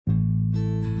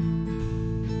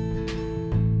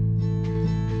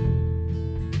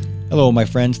Hello, my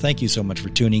friends. Thank you so much for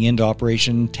tuning in to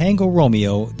Operation Tango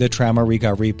Romeo, the Trauma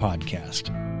Recovery Podcast.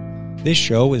 This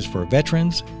show is for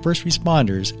veterans, first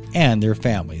responders, and their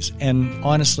families, and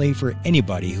honestly, for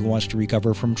anybody who wants to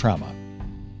recover from trauma.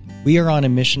 We are on a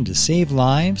mission to save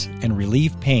lives and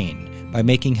relieve pain by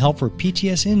making help for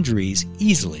PTS injuries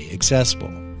easily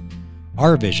accessible.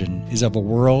 Our vision is of a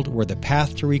world where the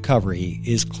path to recovery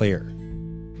is clear.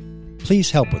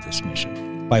 Please help with this mission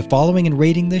by following and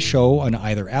rating this show on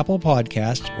either Apple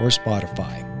Podcasts or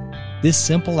Spotify. This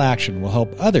simple action will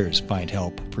help others find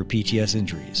help for PTS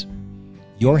injuries.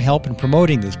 Your help in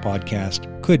promoting this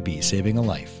podcast could be saving a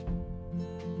life.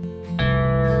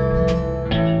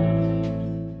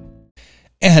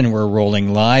 And we're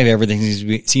rolling live. Everything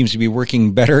seems to be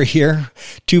working better here.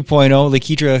 2.0,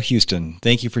 Lakedra Houston,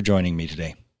 thank you for joining me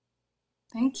today.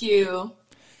 Thank you.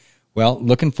 Well,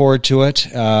 looking forward to it.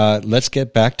 Let's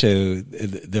get back to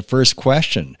the first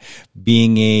question.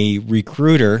 Being a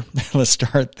recruiter, let's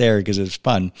start there because it's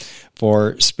fun,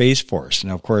 for Space Force.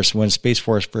 Now, of course, when Space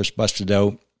Force first busted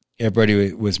out,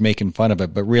 everybody was making fun of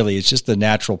it, but really it's just the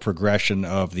natural progression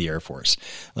of the Air Force.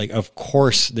 Like, of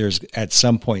course, there's at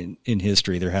some point in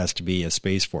history, there has to be a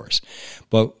Space Force.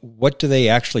 But what do they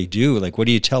actually do? Like, what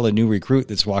do you tell a new recruit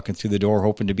that's walking through the door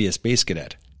hoping to be a space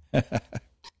cadet?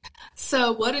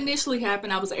 So what initially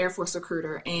happened, I was an Air Force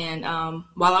recruiter, and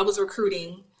while I was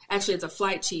recruiting, actually as a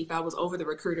flight chief, I was over the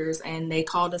recruiters, and they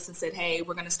called us and said, hey,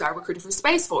 we're going to start recruiting for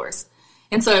Space Force.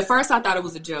 And so at first I thought it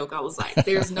was a joke. I was like,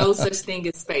 there's no such thing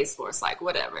as Space Force, like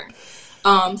whatever.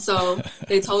 So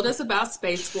they told us about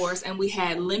Space Force, and we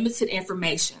had limited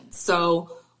information.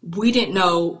 So we didn't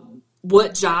know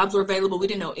what jobs were available. We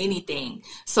didn't know anything.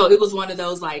 So it was one of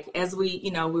those, like, as we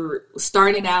were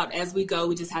starting out, as we go,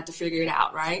 we just had to figure it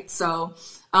out, right? So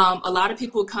a lot of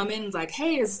people come in like,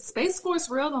 hey, is Space Force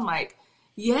real? I'm like,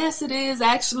 yes, it is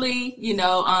actually,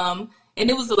 and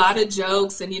it was a lot of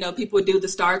jokes, and, people would do the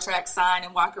Star Trek sign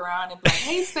and walk around and be like,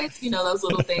 hey, Space, those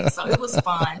little things. So it was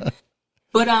fun.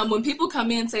 But when people come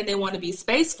in saying they want to be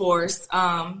Space Force,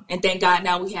 and thank God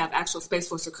now we have actual Space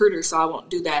Force recruiters, so I won't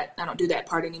do that. I don't do that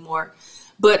part anymore.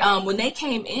 But when they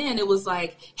came in, it was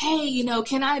like, hey,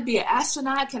 can I be an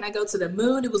astronaut? Can I go to the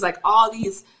moon? It was like all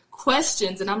these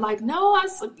questions. And I'm like, no,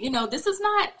 this is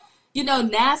not,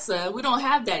 NASA. We don't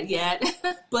have that yet.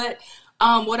 But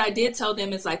what I did tell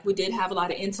them is, like, we did have a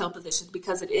lot of intel positions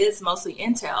because it is mostly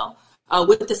intel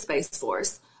with the Space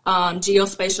Force.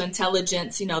 Geospatial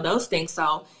intelligence, those things.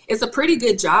 So it's a pretty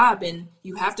good job, and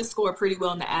you have to score pretty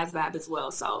well in the ASVAB as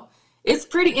well. So it's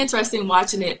pretty interesting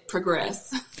watching it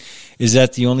progress. Is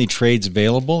that the only trades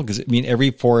available? Because,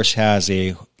 every force has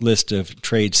a list of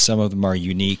trades. Some of them are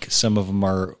unique. Some of them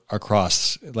are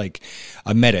across, like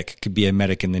a medic could be a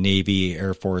medic in the Navy,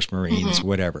 Air Force, Marines,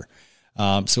 whatever.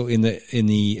 So in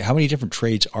the, how many different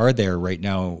trades are there right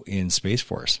now in Space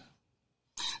Force?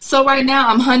 So right now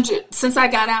I'm 100. Since I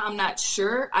got out, I'm not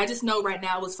sure. I just know right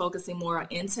now I was focusing more on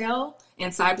intel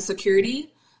and cybersecurity.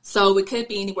 So it could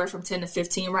be anywhere from 10 to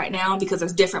 15 right now because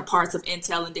there's different parts of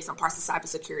intel and different parts of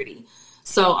cybersecurity.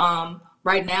 So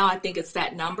right now I think it's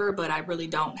that number, but I really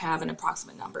don't have an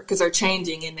approximate number because they're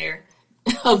changing and they're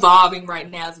evolving right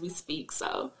now as we speak.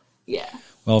 So yeah.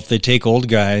 Well, if they take old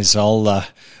guys, I'm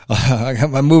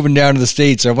moving down to the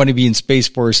States. I want to be in Space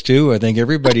Force too. I think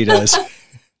everybody does.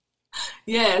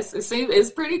 Yes,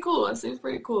 it's pretty cool. It seems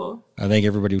pretty cool. I think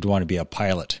everybody would want to be a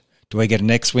pilot. Do I get an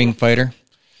X-Wing fighter?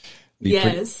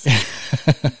 Yes.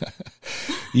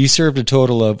 You served a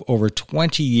total of over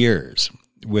 20 years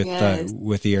with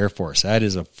the Air Force. That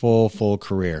is a full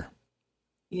career.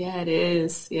 Yeah, it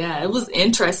is. Yeah, it was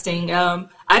interesting. I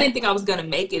didn't think I was going to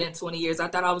make it in 20 years. I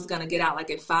thought I was going to get out like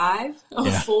at 5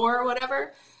 or 4 or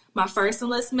whatever, my first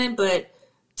enlistment. But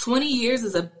 20 years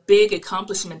is a big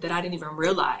accomplishment that I didn't even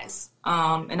realize.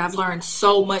 And I've learned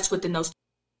so much within those.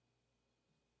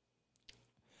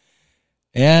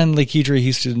 And Lakedra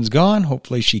Houston's gone.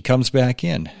 Hopefully she comes back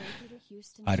in.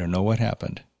 I don't know what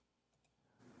happened.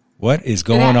 What is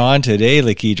going on today,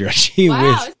 Lakedra?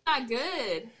 It's not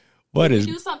good. Did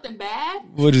you do something bad?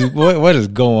 What is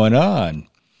going on?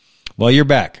 Well, you're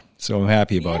back, so I'm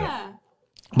happy about it.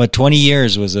 But 20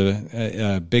 years was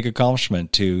a big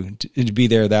accomplishment to be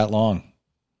there that long.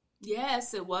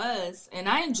 Yes, it was. And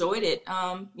I enjoyed it,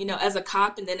 as a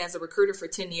cop and then as a recruiter for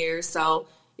 10 years. So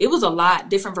it was a lot,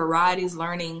 different varieties,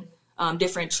 learning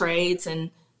different trades,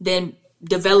 and then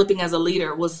developing as a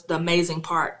leader was the amazing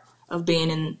part of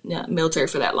being in the military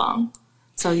for that long.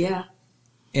 So, yeah.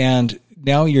 And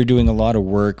now you're doing a lot of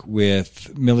work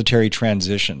with military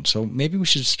transition. So maybe we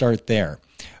should start there.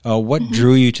 What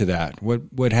drew you to that?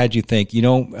 What had you think,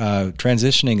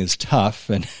 transitioning is tough,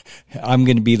 and I'm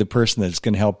going to be the person that's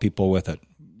going to help people with it?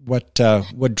 What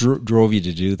drove you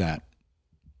to do that?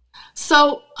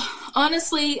 So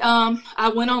honestly,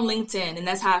 I went on LinkedIn, and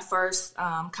that's how I first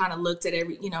kind of looked at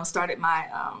started my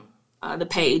the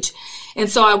page. And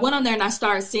so I went on there and I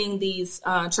started seeing these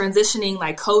transitioning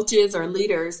like coaches or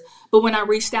leaders. But when I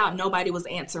reached out, nobody was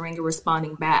answering or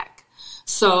responding back.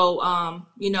 So,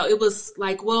 it was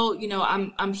like, well,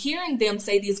 I'm hearing them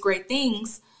say these great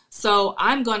things. So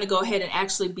I'm going to go ahead and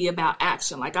actually be about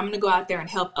action. Like I'm going to go out there and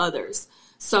help others.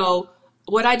 So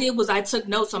what I did was I took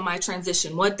notes on my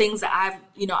transition, what things that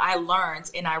I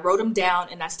learned, and I wrote them down,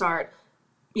 and I started,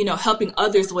 helping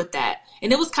others with that.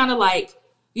 And it was kind of like,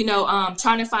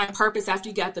 trying to find purpose after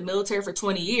you got the military for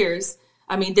 20 years.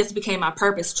 I mean, this became my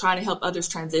purpose, trying to help others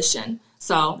transition.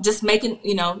 So just making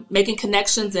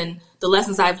connections, and the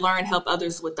lessons I've learned help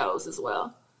others with those as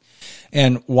well.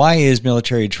 And why is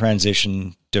military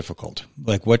transition difficult?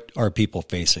 Like, what are people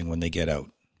facing when they get out?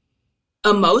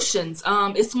 Emotions.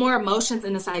 It's more emotions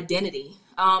and it's identity.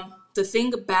 The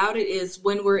thing about it is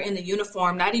when we're in the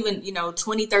uniform, not even,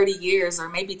 20, 30 years or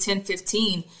maybe 10,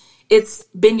 15, it's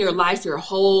been your life your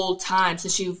whole time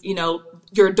since you've,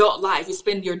 your adult life. You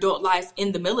spend your adult life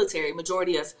in the military,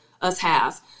 majority of us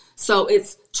have. So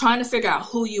it's trying to figure out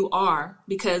who you are,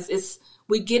 because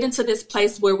we get into this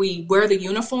place where we wear the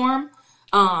uniform,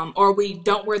 or we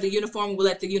don't wear the uniform, we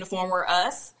let the uniform wear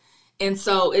us. And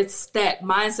so it's that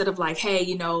mindset of like, hey,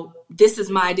 this is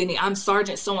my identity. I'm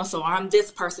Sergeant so-and-so. I'm this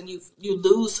person. You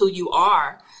lose who you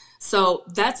are. So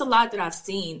that's a lot that I've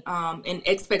seen, and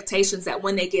expectations that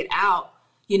when they get out,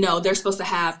 they're supposed to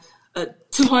have a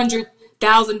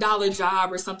 $200,000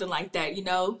 job or something like that,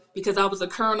 because I was a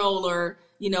colonel or,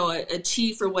 a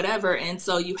chief or whatever. And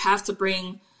so you have to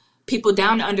bring people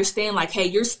down to understand like, hey,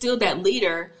 you're still that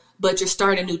leader, but you're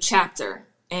starting a new chapter.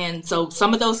 And so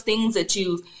some of those things that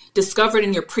you've discovered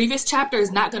in your previous chapter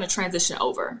is not going to transition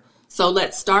over. So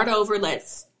let's start over.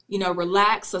 Let's,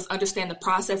 relax. Let's understand the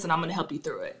process, and I'm going to help you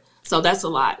through it. So that's a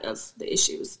lot of the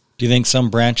issues. Do you think some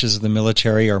branches of the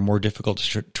military are more difficult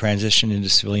to transition into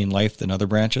civilian life than other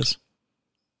branches?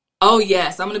 Oh,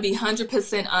 yes. I'm going to be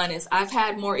 100% honest. I've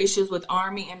had more issues with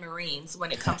Army and Marines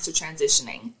when it comes to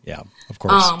transitioning. Yeah, of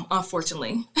course.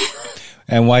 Unfortunately.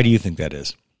 And why do you think that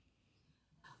is?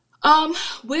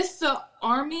 With the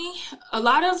Army, a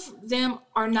lot of them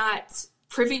are not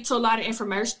privy to a lot of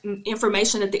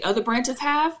information that the other branches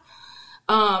have.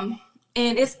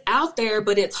 And it's out there,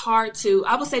 but it's hard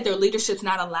I would say their leadership's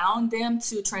not allowing them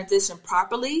to transition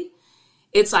properly.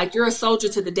 It's like you're a soldier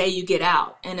to the day you get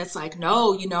out. And it's like,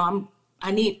 no,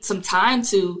 I need some time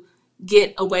to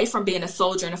get away from being a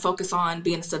soldier and to focus on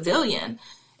being a civilian.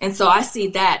 And so I see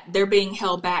that they're being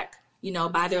held back,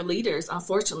 by their leaders,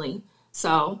 unfortunately.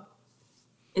 So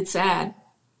it's sad.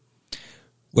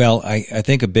 Well, I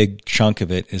think a big chunk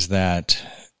of it is that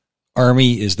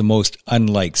Army is the most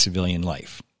unlike civilian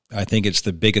life. I think it's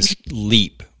the biggest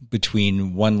leap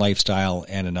between one lifestyle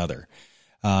and another.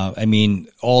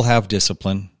 All have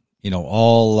discipline,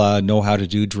 all know how to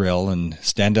do drill and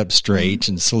stand up straight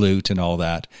and salute and all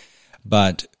that.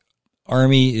 But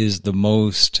Army is the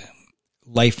most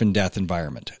life and death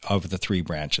environment of the three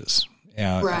branches,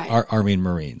 right. Army and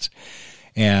Marines.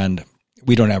 And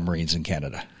we don't have Marines in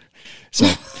Canada.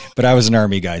 So, but I was an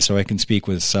Army guy, so I can speak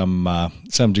with some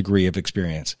degree of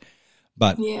experience.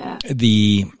 But yeah.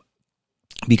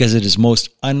 Because it is most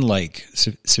unlike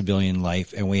civilian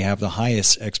life, and we have the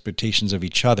highest expectations of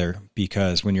each other,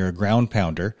 because when you're a ground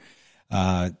pounder,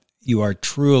 you are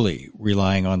truly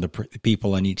relying on the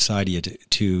people on each side of you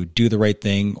to do the right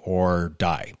thing or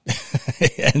die.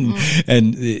 and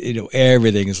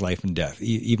everything is life and death,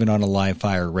 even on a live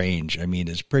fire range.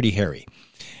 It's pretty hairy.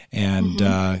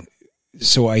 And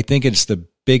so I think it's the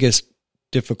biggest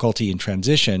difficulty in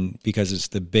transition, because it's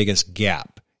the biggest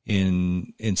gap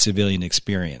in civilian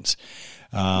experience,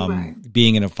 right.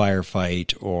 Being in a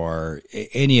firefight or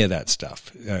any of that stuff,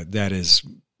 that is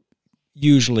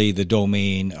usually the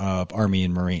domain of Army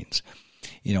and Marines.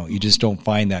 You just don't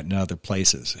find that in other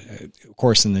places. Of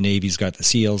course, in the Navy's got the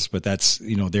SEALs, but that's,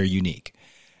 they're unique.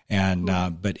 And,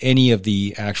 but any of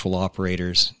the actual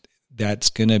operators, that's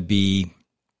going to be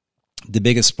the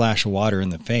biggest splash of water in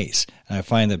the face. And I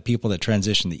find that people that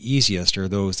transition the easiest are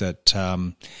those that,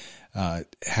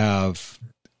 have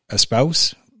a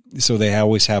spouse, so they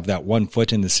always have that one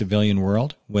foot in the civilian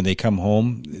world. When they come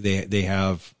home, they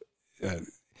have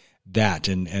that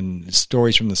and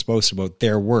stories from the spouse about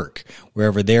their work,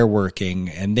 wherever they're working,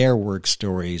 and their work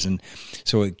stories, and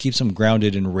so it keeps them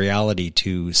grounded in reality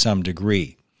to some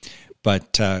degree.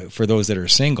 But for those that are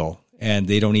single and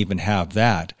they don't even have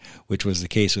that, which was the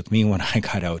case with me when I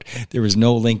got out. There was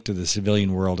no link to the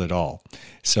civilian world at all.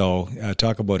 So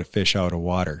talk about a fish out of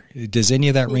water. Does any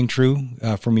of that ring true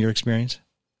from your experience?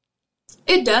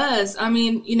 It does. I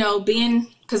mean,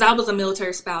 because I was a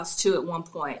military spouse too at one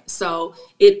point. So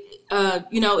it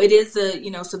is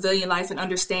a, civilian life, and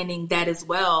understanding that as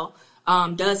well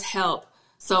does help.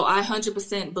 So I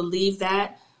 100% believe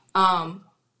that.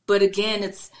 But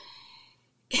again,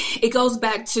 it goes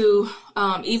back to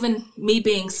even me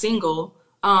being single.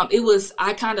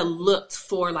 I kind of looked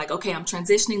for like, okay, I'm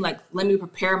transitioning, like, let me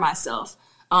prepare myself.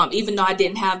 Even though I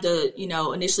didn't have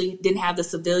initially didn't have the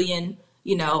civilian,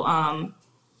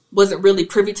 wasn't really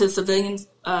privy to civilian,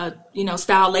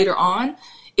 style later on.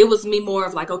 It was me more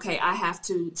of like, okay, I have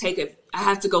to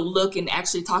go look and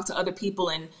actually talk to other people,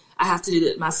 and I have to do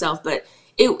it myself. But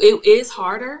it is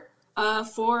harder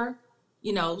for,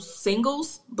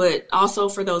 singles, but also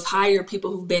for those higher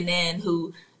people who've been in,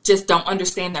 who just don't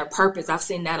understand their purpose. I've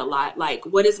seen that a lot. Like,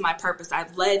 what is my purpose?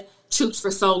 I've led troops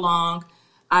for so long.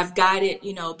 I've guided,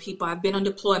 people. I've been on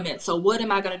deployment. So what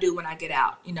am I going to do when I get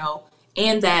out?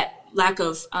 And that lack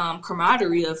of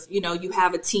camaraderie of, you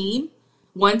have a team,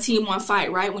 one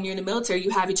fight, right? When you're in the military,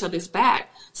 you have each other's back.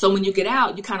 So when you get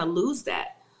out, you kind of lose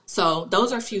that. So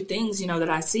those are a few things, that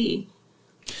I see.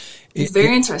 It's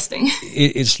very interesting.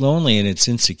 It's lonely and it's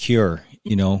insecure,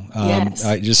 Yes.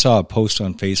 I just saw a post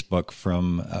on Facebook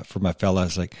from a fella.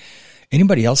 It's like,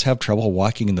 anybody else have trouble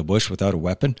walking in the bush without a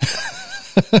weapon?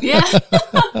 Yeah.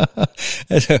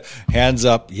 Hands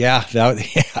up. Yeah.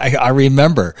 I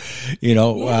remember,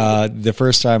 the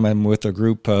first time I'm with a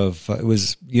group of, it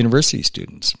was university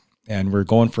students, and we're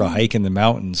going for a hike in the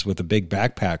mountains with a big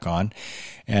backpack on.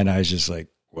 And I was just like,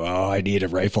 well, I need a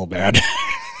rifle, man.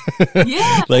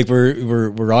 Yeah. Like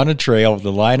we're on a trail with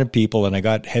a line of people, and I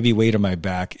got heavy weight on my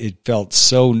back. It felt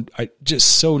just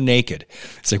so naked.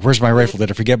 It's like, where's my rifle?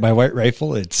 Did I forget my white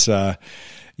rifle? It's,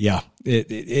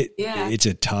 it's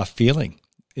a tough feeling.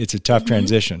 It's a tough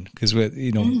transition because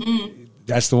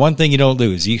that's the one thing you don't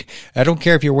lose. I don't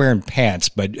care if you're wearing pants,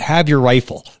 but have your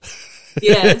rifle.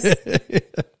 Yes.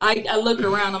 I look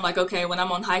around. I'm like, okay, when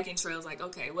I'm on hiking trails, like,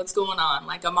 okay, what's going on?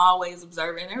 Like, I'm always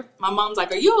observing. My mom's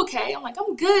like, are you okay? I'm like,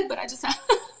 I'm good, but I just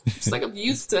like, I'm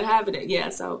used to having it. Yeah.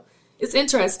 So it's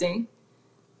interesting.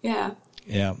 Yeah.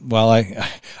 Yeah. Well,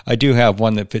 I do have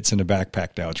one that fits in a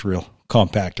backpack now. It's real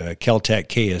compact, a Kel-Tec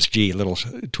KSG, little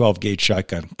 12 gauge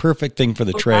shotgun. Perfect thing for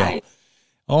the trail. Right.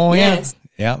 Oh, yes.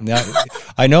 Yeah.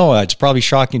 I know it's probably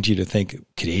shocking to you to think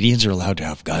Canadians are allowed to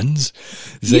have guns.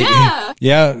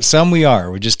 Yeah, some we are.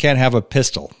 We just can't have a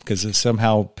pistol because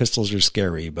somehow pistols are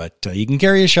scary. But you can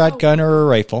carry a shotgun or a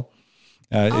rifle.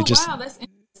 Wow, that's interesting.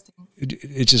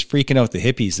 It's just freaking out the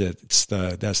hippies.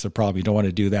 That's the problem. You don't want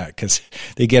to do that because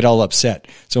they get all upset.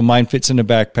 So mine fits in a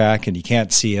backpack and you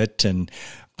can't see it.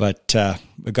 But I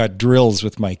got drills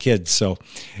with my kids. So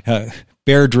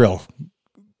bear drill.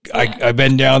 Yeah. I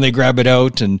bend down, they grab it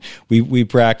out, and we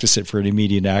practice it for an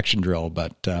immediate action drill.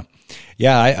 But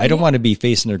I don't want to be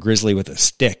facing a grizzly with a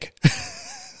stick.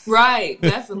 Right,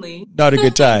 definitely. Not a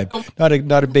good time.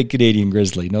 Not a big Canadian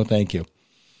grizzly. No, thank you.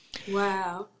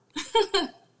 Wow.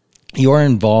 You are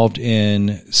involved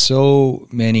in so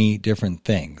many different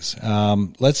things.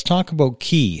 Let's talk about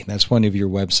Key. That's one of your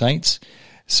websites.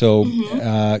 So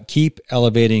keep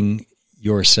elevating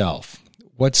yourself.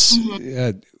 What's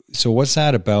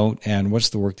that about, and what's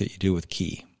the work that you do with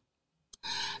Key?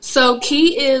 So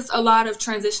Key is a lot of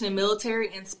transitioning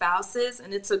military and spouses,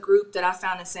 and it's a group that I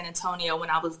found in San Antonio when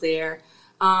I was there.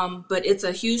 But it's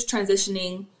a huge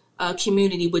transitioning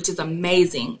community, which is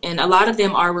amazing. And a lot of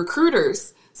them are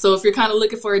recruiters. So if you're kind of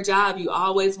looking for a job, you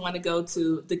always want to go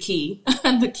to the Key,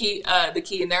 the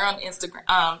Key, and they're on Instagram,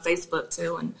 Facebook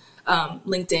too, and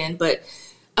LinkedIn. But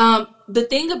the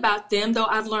thing about them, though,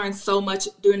 I've learned so much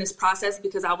during this process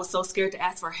because I was so scared to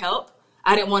ask for help.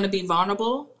 I didn't want to be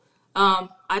vulnerable.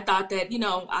 I thought that,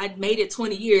 I'd made it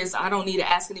 20 years. I don't need to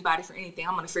ask anybody for anything.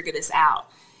 I'm going to figure this out.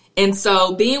 And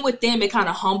so being with them, it kind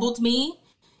of humbled me.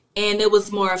 And it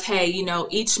was more of, hey,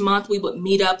 each month we would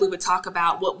meet up. We would talk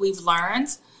about what we've learned.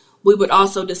 We would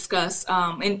also discuss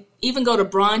and even go to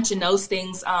brunch and those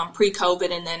things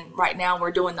pre-COVID. And then right now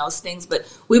we're doing those things. But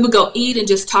we would go eat and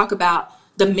just talk about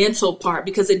the mental part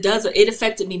because it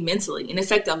affected me mentally and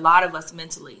affected a lot of us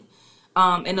mentally.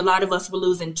 And a lot of us were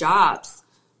losing jobs.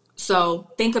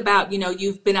 So think about,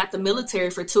 you've been at the military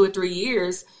for 2 or 3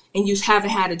 years and you haven't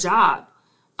had a job.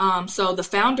 So the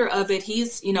founder of it,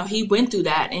 he went through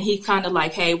that and he kind of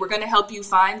like, hey, we're going to help you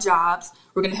find jobs.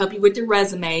 We're going to help you with your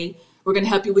resume. We're going to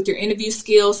help you with your interview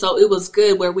skills. So it was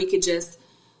good where we could just,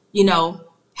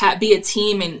 be a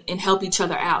team and help each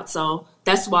other out. So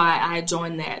that's why I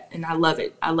joined that, and I love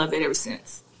it. I love it ever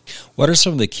since. What are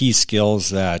some of the key skills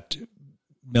that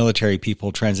military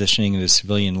people transitioning into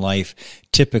civilian life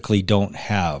typically don't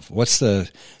have? What's the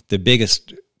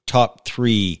biggest top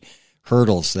 3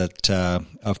 hurdles that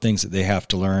of things that they have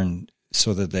to learn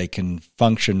so that they can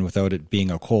function without it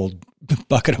being a cold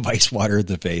bucket of ice water in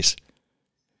the face?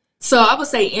 So I would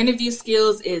say interview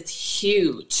skills is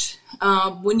huge.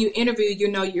 When you interview,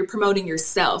 you're promoting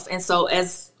yourself. And so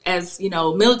as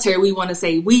military, we want to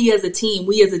say we as a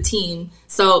team.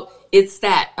 So it's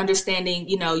that understanding,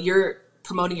 you're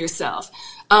promoting yourself.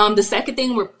 The second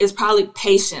thing is probably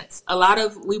patience.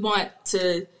 We want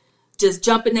to just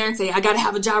jump in there and say, I got to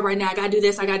have a job right now. I got to do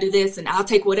this, and I'll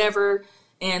take whatever.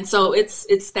 And so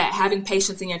it's that having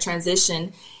patience in your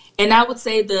transition. And I would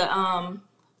say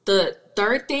the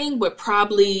third thing would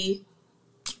probably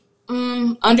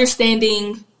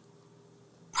understanding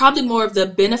probably more of the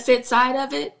benefit side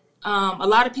of it. A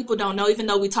lot of people don't know, even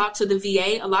though we talk to the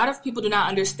VA, a lot of people do not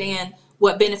understand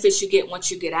what benefits you get once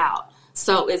you get out.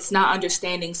 So it's not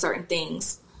understanding certain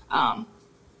things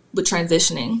with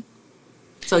transitioning.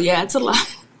 So yeah, it's a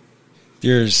lot.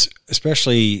 There's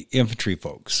especially infantry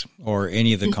folks or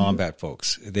any of the combat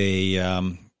folks.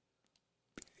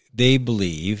 They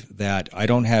believe that I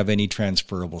don't have any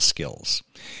transferable skills.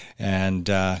 And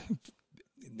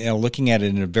looking at it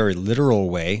in a very literal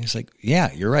way, it's like,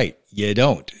 yeah, you're right. You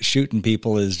don't. Shooting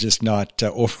people is just not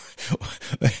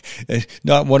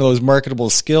not one of those marketable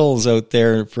skills out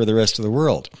there for the rest of the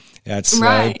world. That's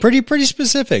right. Pretty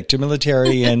specific to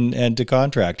military and to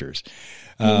contractors.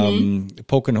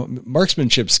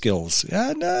 Marksmanship skills,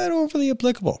 not overly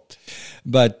applicable.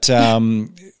 But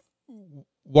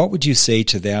what would you say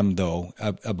to them, though,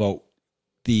 about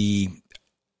the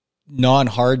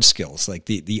non-hard skills, like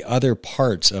the other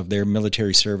parts of their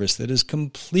military service that is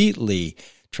completely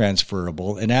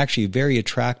transferable and actually very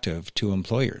attractive to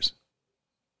employers?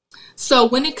 So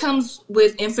when it comes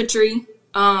with infantry,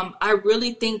 I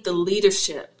really think the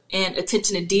leadership and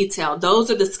attention to detail,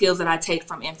 those are the skills that I take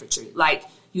from infantry. Like,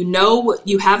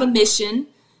 you have a mission,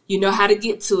 you know how to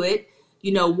get to it,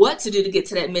 you know what to do to get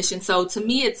to that mission. So to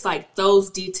me, it's like those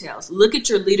details. Look at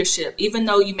your leadership. Even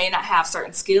though you may not have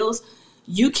certain skills,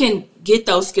 you can get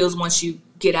those skills once you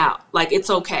get out. Like, it's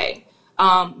okay.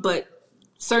 But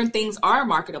certain things are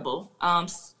marketable.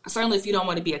 Certainly if you don't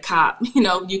want to be a cop,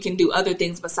 you can do other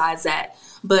things besides that.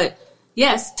 But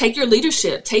yes, take your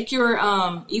leadership, take your,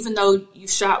 even though you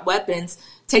shot weapons,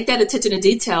 take that attention to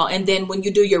detail. And then when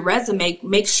you do your resume,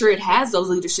 make sure it has those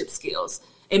leadership skills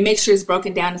and make sure it's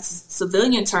broken down in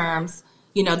civilian terms.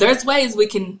 There's ways we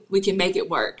can make it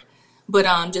work, but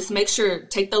just make sure,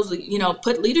 take those,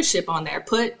 put leadership on there,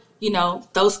 put,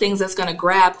 those things that's going to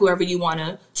grab whoever you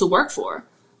want to work for.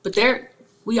 But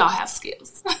we all have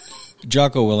skills.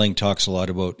 Jocko Willink talks a lot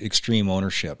about extreme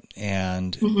ownership,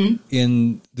 and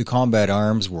in the combat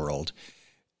arms world,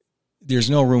 there's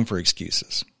no room for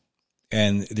excuses,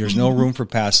 and there's no room for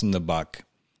passing the buck.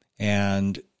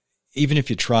 And even if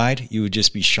you tried, you would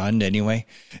just be shunned anyway.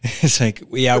 It's like,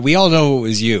 yeah, we all know it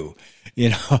was you.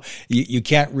 You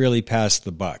can't really pass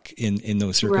the buck in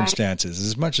those circumstances, right,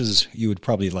 as much as you would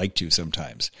probably like to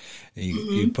sometimes.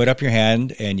 You put up your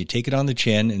hand and you take it on the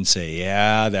chin and say,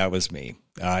 yeah, that was me.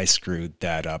 I screwed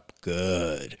that up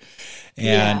good.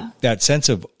 And that sense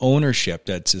of ownership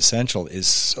that's essential is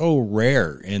so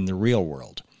rare in the real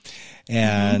world.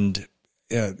 And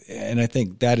I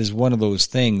think that is one of those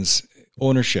things,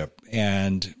 ownership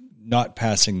and not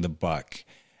passing the buck,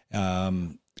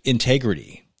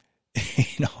 integrity.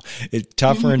 It's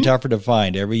tougher and tougher to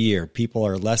find every year. People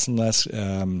are less and less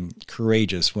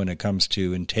courageous when it comes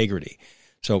to integrity.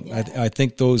 So I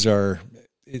think those are,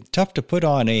 it's tough to put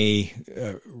on a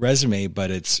resume,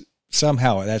 but it's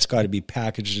somehow that's got to be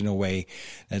packaged in a way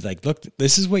that's like, look,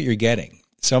 this is what you're getting.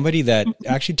 Somebody that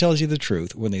actually tells you the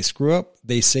truth. When they screw up,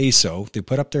 they say so. They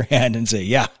put up their hand and say,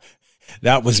 yeah,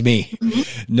 that was me.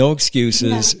 No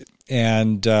excuses. Yeah.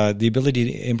 And the ability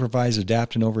to improvise,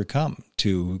 adapt, and overcome,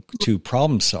 to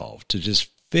problem solve, to just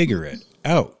figure it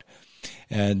out.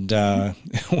 And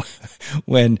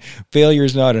when failure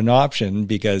is not an option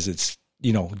because it's,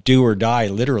 do or die,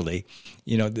 literally,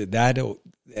 that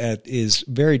is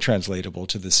very translatable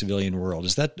to the civilian world.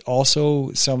 Is that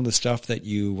also some of the stuff that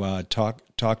you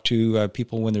talk to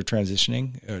people when they're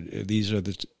transitioning? These are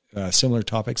the similar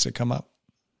topics that come up?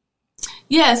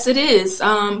 Yes, it is.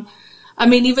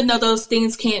 Even though those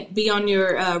things can't be on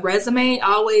your resume,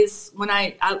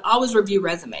 I always review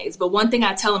resumes. But one thing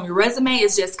I tell them, your resume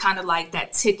is just kind of like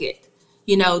that ticket,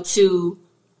 to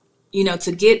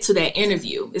get to that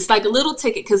interview. It's like a little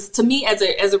ticket. Because to me, as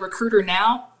a recruiter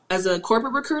now, as a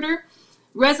corporate recruiter,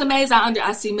 resumes,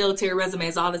 I see military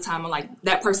resumes all the time. I'm like,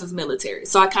 that person's military.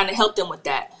 So I kind of help them with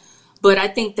that. But I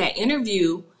think that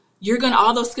interview,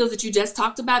 all those skills that you just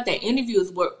talked about, that interview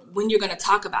is when you're going to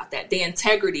talk about that, the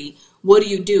integrity. What do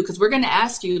you do? Because we're going to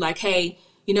ask you like, hey,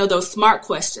 those SMART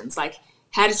questions, like,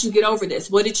 how did you get over this?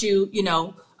 What did you,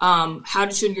 how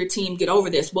did you and your team get over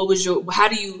this?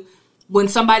 When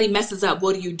somebody messes up,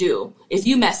 what do you do? If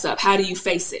you mess up, how do you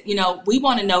face it? We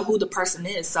want to know who the person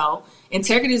is. So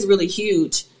integrity is really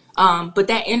huge. But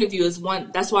that interview is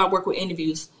that's why I work with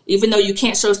interviews. Even though you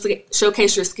can't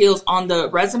showcase your skills on the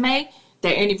resume,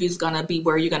 that interview is going to be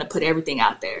where you're going to put everything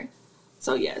out there.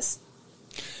 So yes.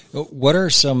 What are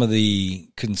some of the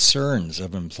concerns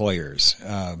of employers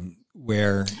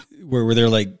where they're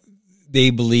like, they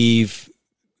believe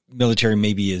military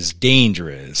maybe is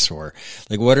dangerous, or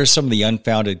like, what are some of the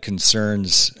unfounded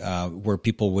concerns where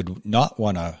people would not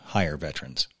want to hire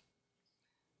veterans?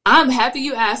 I'm happy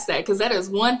you asked that, because that is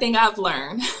one thing I've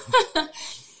learned.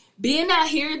 Being out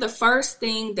here, the first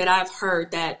thing that I've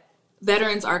heard that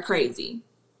veterans are crazy.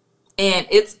 And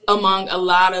it's among a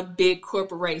lot of big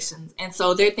corporations. And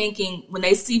so they're thinking, when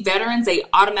they see veterans, they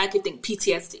automatically think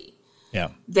PTSD. Yeah.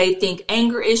 They think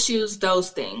anger issues, those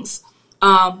things.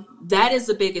 That is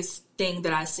the biggest thing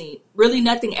that I see. Really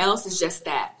nothing else, is just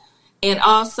that. And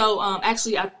also,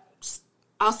 actually,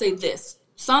 I'll say this.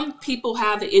 Some people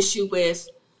have an issue with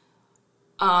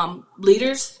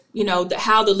leaders,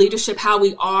 how the leadership, how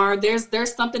we are.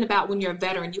 There's something about when you're a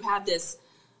veteran,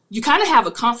 you kind of have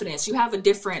a confidence. You have a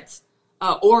different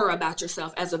aura about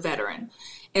yourself as a veteran.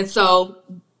 And so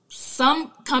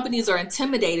some companies are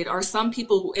intimidated, or some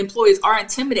employees are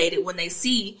intimidated when they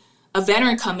see a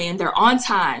veteran come in. They're on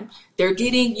time. They're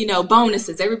getting,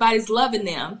 bonuses. Everybody's loving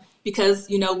them because,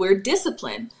 we're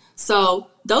disciplined. So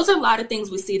those are a lot of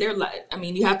things we see.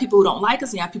 You have people who don't like us,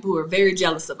 and you have people who are very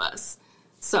jealous of us.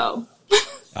 So,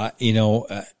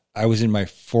 I was in my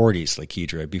 40s,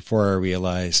 Lakedra, before I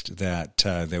realized that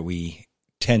we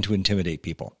tend to intimidate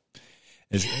people,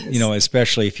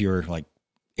 especially if you're like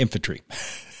infantry,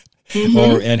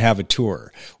 mm-hmm. and have a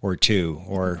tour or two,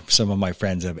 or some of my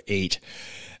friends have 8,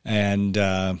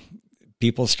 and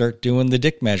people start doing the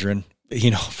dick measuring,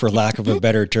 for lack of a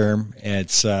better term.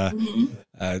 It's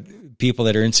people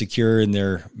that are insecure in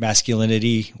their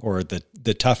masculinity or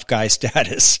the tough guy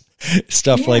status,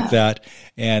 stuff like that,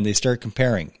 and they start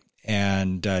comparing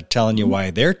and telling you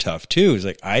why they're tough too. It's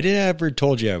like, I never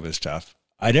told you I was tough.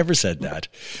 I never said that,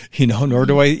 nor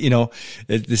do I,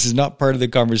 this is not part of the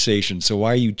conversation. So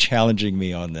why are you challenging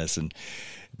me on this?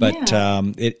 But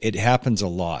it happens a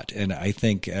lot. And I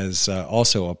think as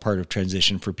also a part of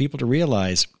transition for people to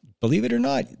realize, believe it or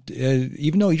not,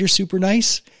 even though you're super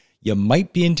nice, you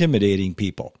might be intimidating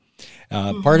people.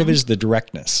 Part of it is the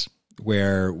directness,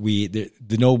 where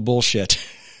the no bullshit,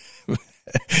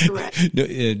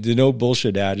 the no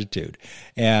bullshit attitude.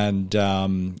 And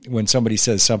when somebody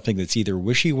says something that's either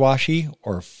wishy-washy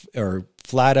or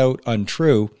flat out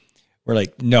untrue, we're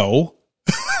like, no.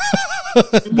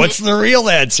 What's the real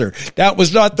answer? That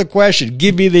was not the question.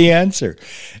 Give me the answer.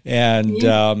 And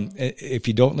if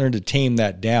you don't learn to tame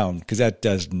that down, because that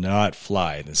does not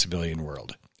fly in the civilian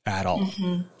world at all.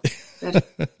 Mm-hmm.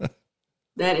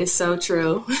 That is so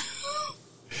true.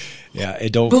 Yeah,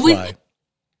 it don't fly.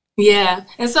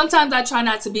 And sometimes I try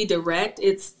not to be direct.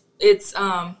 It's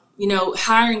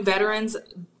hiring veterans,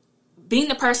 being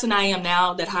the person I am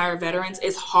now that hire veterans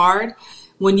is hard.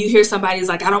 When you hear somebody's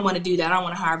like, I don't want to do that, I don't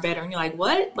want to hire a veteran, you're like,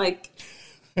 what? Like,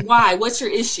 why? What's your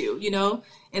issue?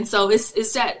 And so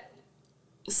it's that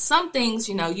some things,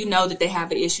 that they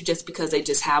have an issue just because they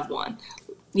just have one.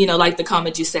 Like the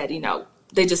comment you said,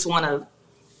 they just want to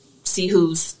see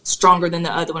who's stronger than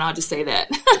the other one. I'll just say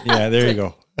that. Yeah, there you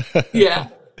go. Yeah.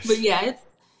 But yeah,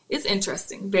 it's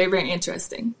interesting. Very, very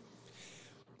interesting.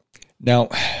 Now,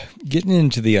 getting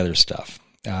into the other stuff.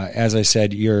 As I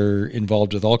said, you're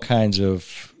involved with all kinds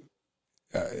of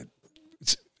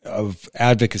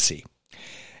advocacy,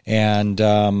 and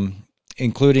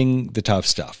including the tough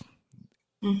stuff.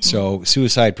 Mm-hmm. So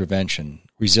suicide prevention,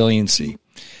 resiliency,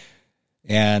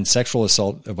 and sexual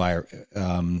assault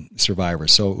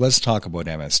survivors. So let's talk about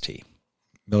MST,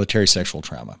 military sexual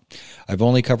trauma. I've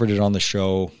only covered it on the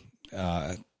show,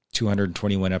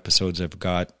 221 episodes. I've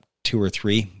got 2 or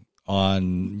 3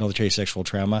 on military sexual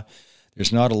trauma.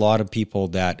 There's not a lot of people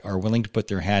that are willing to put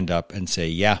their hand up and say,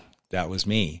 yeah, that was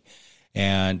me.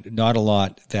 And not a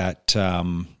lot that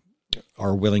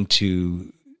are willing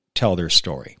to tell their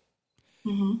story.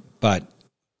 Mm-hmm. But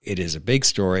it is a big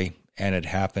story, and it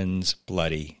happens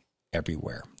bloody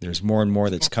everywhere. There's more and more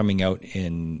that's coming out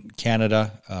in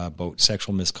Canada about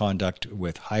sexual misconduct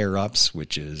with higher ups,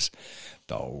 which is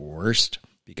the worst,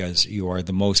 because you are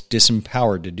the most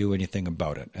disempowered to do anything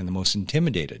about it and the most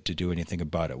intimidated to do anything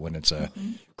about it when it's a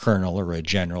colonel or a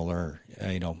general or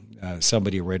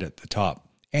somebody right at the top,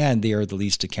 and they are the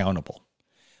least accountable,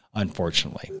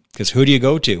 unfortunately, because who do you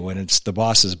go to when it's the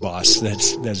boss's boss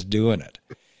that's doing it?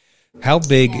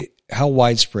 How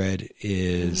widespread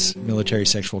is military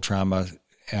sexual trauma,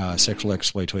 sexual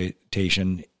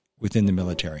exploitation within the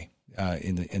military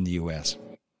in the U.S.?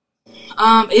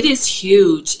 It is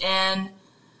huge, and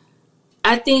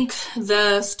I think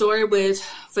the story with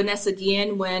Vanessa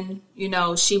Guillen, when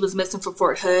she was missing from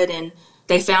Fort Hood, and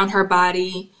they found her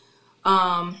body,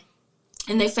 and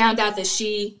they found out that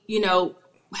she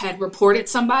had reported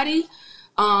somebody,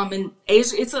 and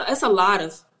it's a lot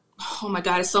of, oh my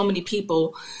God, it's so many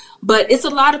people. But it's a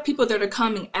lot of people that are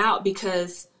coming out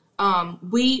because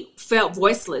we felt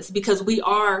voiceless, because we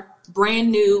are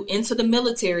brand new into the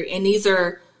military. And these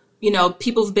are,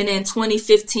 people who've been in 20,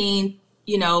 15,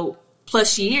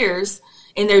 plus years,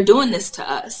 and they're doing this to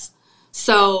us.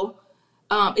 So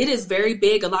it is very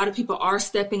big. A lot of people are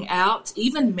stepping out.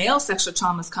 Even male sexual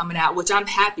trauma is coming out, which I'm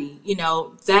happy,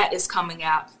 that is coming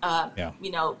out,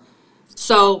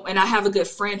 So, and I have a good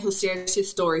friend who shares his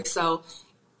story. So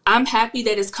I'm happy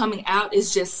that it's coming out.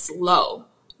 It's just slow.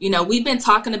 We've been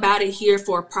talking about it here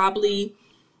for probably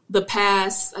the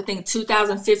past, I think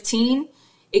 2015,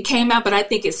 it came out, but I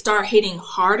think it started hitting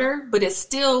harder, but it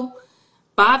still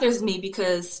bothers me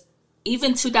because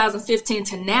even 2015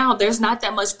 to now, there's not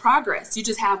that much progress. You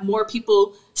just have more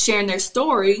people sharing their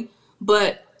story,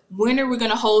 but when are we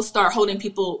going to start holding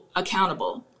people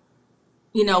accountable?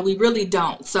 We really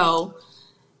don't. So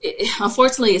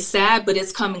unfortunately, it's sad, but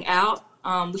it's coming out.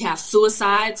 We have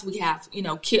suicides. We have,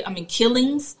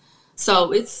 killings.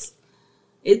 So it's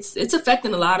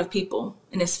affecting a lot of people,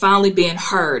 and it's finally being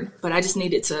heard. But I just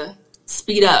need it to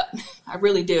speed up. I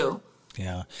really do.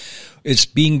 Yeah. It's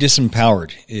being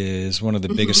disempowered is one of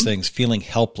the biggest things. Feeling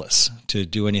helpless to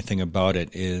do anything about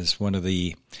it is one of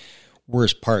the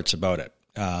worst parts about it.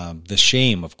 The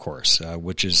shame, of course,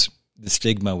 which is the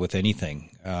stigma with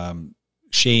anything.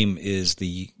 Shame is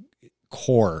the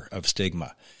core of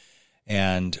stigma.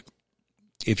 And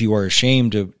if you are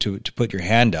ashamed to put your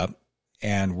hand up,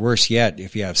 and worse yet,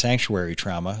 if you have sanctuary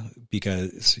trauma,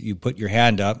 because you put your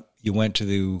hand up, you went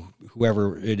to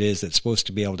whoever it is that's supposed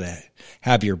to be able to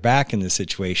have your back in this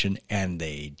situation, and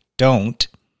they don't.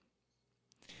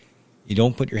 You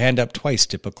don't put your hand up twice,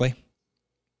 typically.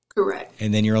 Correct.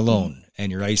 And then you're alone,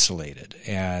 and you're isolated,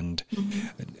 and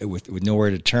with nowhere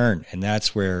to turn. And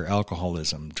that's where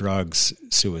alcoholism, drugs,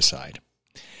 suicide.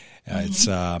 It's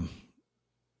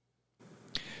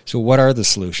so what are the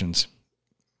solutions?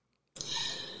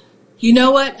 You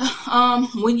know what?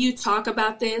 When you talk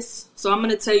about this, so I'm going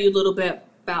to tell you a little bit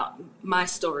about my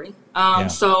story.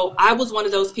 So I was one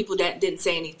of those people that didn't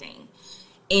say anything.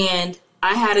 And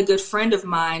I had a good friend of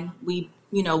mine. We,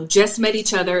 just met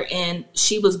each other, and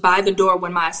she was by the door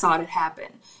when my assault had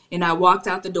happened. And I walked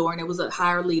out the door, and it was a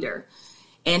higher leader.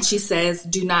 And she says,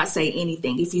 do not say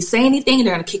anything. If you say anything,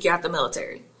 they're going to kick you out the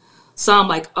military. So I'm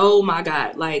like, oh my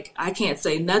God, like I can't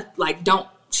say nothing, like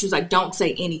she was like, don't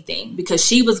say anything, because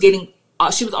she was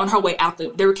on her way out.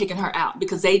 They were kicking her out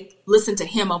because they listened to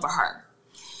him over her.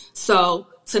 So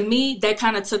to me, that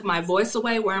kind of took my voice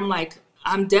away, where I'm like,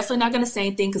 I'm definitely not going to say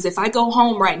anything, because if I go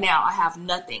home right now, I have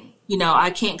nothing.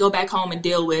 I can't go back home and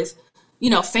deal with,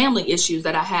 family issues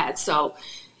that I had. So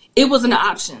it wasn't an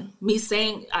option. Me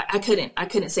saying I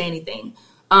couldn't say anything.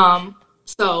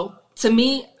 So to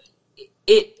me,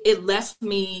 it left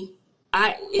me.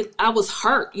 I was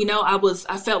hurt.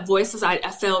 I felt voices. I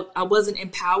felt I wasn't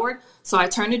empowered. So I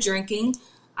turned to drinking.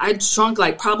 I drunk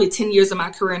like probably 10 years of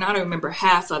my career, and I don't remember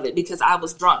half of it because I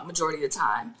was drunk majority of the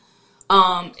time.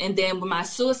 And then when my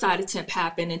suicide attempt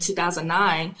happened in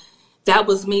 2009, that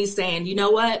was me saying, you know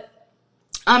what?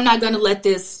 I'm not going to let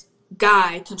this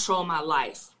guy control my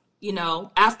life.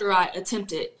 After I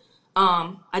attempted,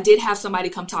 I did have somebody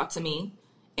come talk to me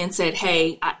and said,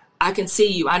 hey, I can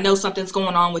see you. I know something's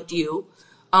going on with you.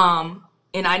 And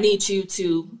I need you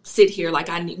to sit here. Like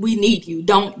we need you.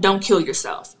 Don't kill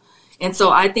yourself. And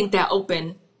so I think that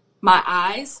opened my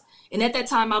eyes. And at that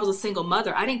time I was a single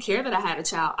mother. I didn't care that I had a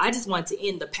child. I just wanted to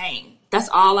end the pain. That's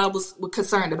all I was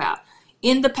concerned about.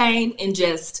 End the pain and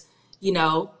just,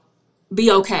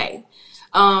 be okay.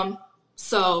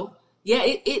 So yeah,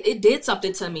 it did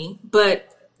something to me.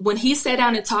 But when he sat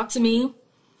down and talked to me,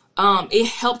 it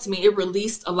helped me. It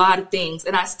released a lot of things.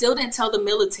 And I still didn't tell the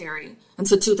military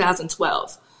until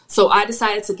 2012. So I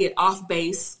decided to get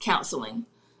off-base counseling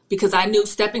because I knew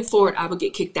stepping forward, I would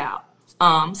get kicked out.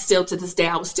 Still to this day,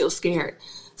 I was still scared.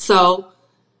 So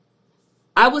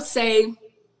I would say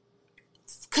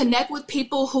connect with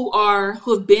people who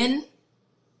have been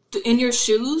in your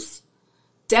shoes.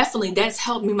 Definitely, that's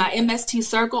helped me. My MST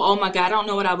circle, oh my God, I don't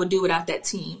know what I would do without that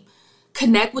team.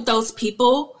 Connect with those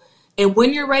people. And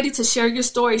when you're ready to share your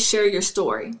story, share your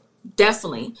story.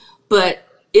 Definitely. But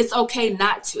it's okay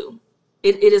not to.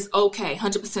 It is okay,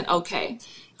 100% okay.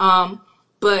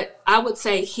 But I would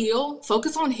say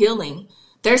focus on healing.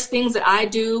 There's things that I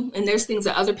do and there's things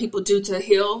that other people do to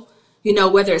heal,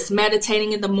 whether it's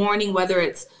meditating in the morning, whether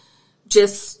it's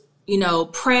just,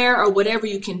 prayer or whatever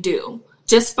you can do.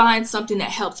 Just find something that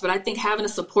helps. But I think having a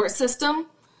support system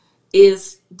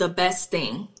is the best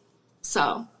thing.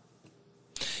 So.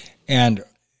 And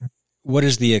what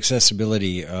is the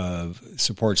accessibility of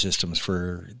support systems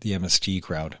for the MST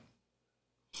crowd?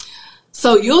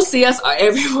 So you'll see us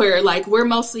everywhere. Like we're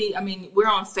on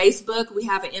Facebook. We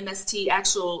have an MST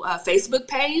actual Facebook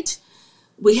page.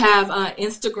 We have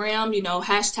Instagram,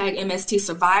 hashtag MST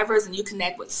survivors, and you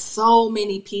connect with so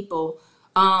many people.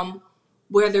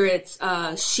 Whether it's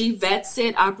She Vets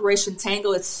It, Operation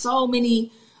Tango, it's so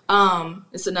many.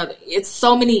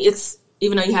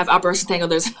 Even though you have Operation Tango,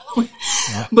 there's another one.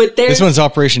 Yeah. But this one's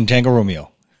Operation Tango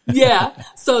Romeo. Yeah.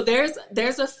 So there's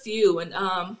a few,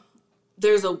 and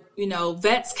there's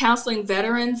vets counseling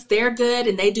veterans. They're good,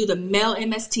 and they do the male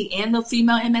MST and the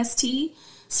female MST.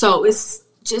 So it's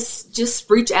just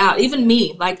reach out. Even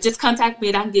me, just contact me,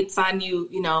 and I can find you,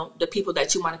 the people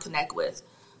that you want to connect with.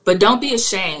 But don't be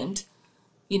ashamed.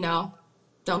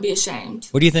 Don't be ashamed.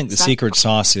 What do you think the secret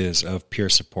sauce is of peer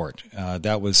support?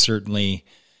 That was certainly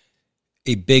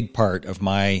a big part of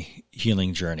my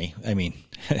healing journey. I mean,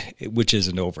 which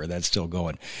isn't over. That's still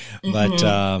going.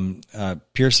 Mm-hmm.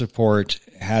 But peer support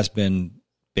has been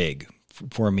big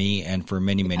for me and for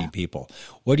many, many people.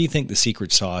 What do you think the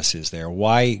secret sauce is there?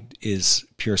 Why is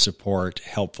peer support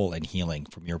helpful and healing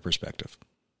from your perspective?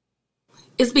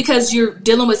 It's because you're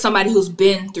dealing with somebody who's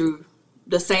been through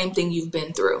the same thing you've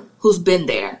been through, who's been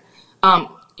there.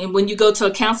 And when you go to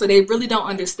a counselor, they really don't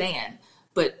understand.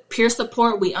 But peer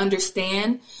support, we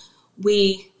understand.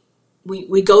 We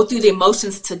go through the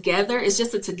emotions together. It's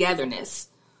just a togetherness.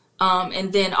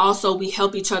 And then also we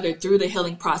help each other through the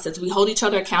healing process. We hold each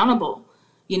other accountable.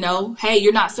 Hey,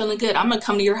 you're not feeling good. I'm going to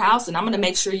come to your house and I'm going to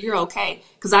make sure you're okay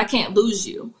because I can't lose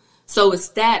you. So it's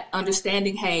that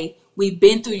understanding, hey, we've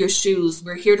been through your shoes.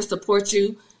 We're here to support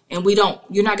you. And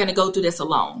you're not going to go through this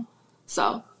alone.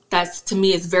 So that's, to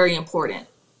me, is very important.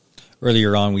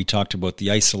 Earlier on, we talked about the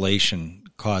isolation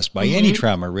caused by any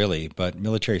trauma, really, but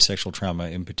military sexual trauma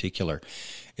in particular.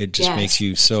 It just makes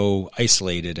you so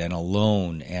isolated and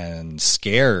alone and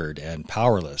scared and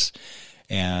powerless.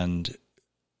 And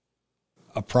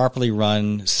a properly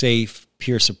run, safe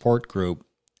peer support group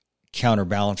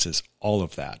counterbalances all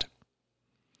of that.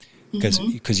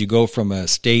 Because you go from a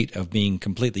state of being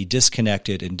completely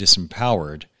disconnected and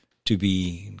disempowered to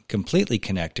be completely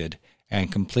connected and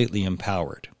completely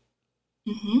empowered.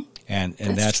 Mm-hmm. And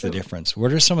that's the difference.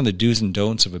 What are some of the do's and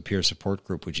don'ts of a peer support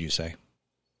group, would you say?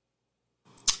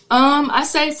 I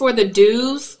say for the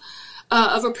do's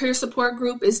of a peer support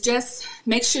group is just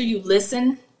make sure you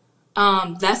listen.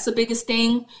 That's the biggest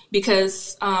thing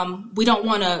because we don't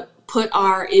want to put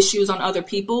our issues on other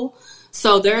people.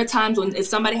 So there are times when if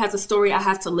somebody has a story, I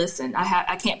have to listen.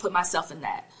 I can't put myself in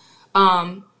that.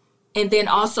 And then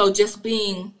also just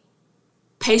being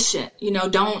patient,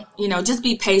 just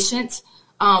be patient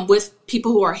with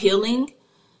people who are healing.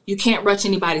 You can't rush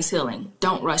anybody's healing.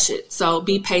 Don't rush it. So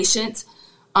be patient.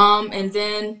 And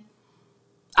then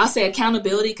I'll say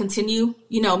accountability, continue,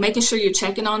 making sure you're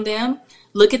checking on them.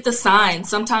 Look at the signs.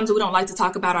 Sometimes we don't like to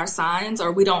talk about our signs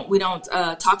or we don't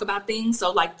talk about things.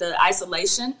 So like the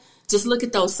isolation, just look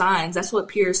at those signs. That's what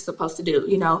peers are supposed to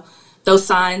do, those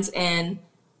signs and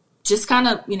just kind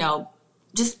of,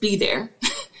 just be there,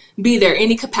 be there,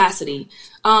 any capacity.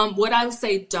 What I would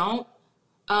say don't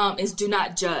is do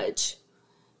not judge.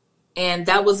 And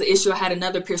that was the issue. I had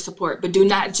another peer support, but do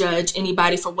not judge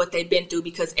anybody for what they've been through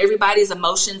because everybody's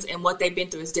emotions and what they've been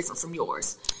through is different from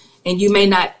yours. And you may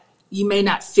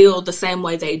not feel the same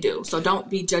way they do. So don't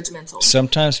be judgmental.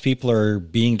 Sometimes people are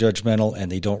being judgmental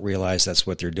and they don't realize that's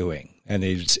what they're doing. And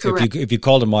if you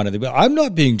called them on it, they'd be, I'm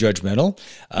not being judgmental.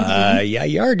 Yeah,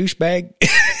 you are a douchebag.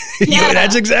 Yeah.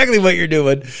 That's exactly what you're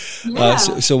doing. Yeah.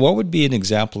 So what would be an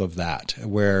example of that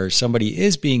where somebody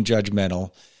is being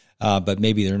judgmental, but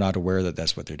maybe they're not aware that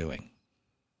that's what they're doing?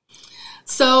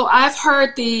 So I've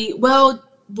heard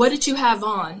what did you have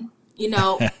on?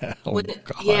 Oh, God.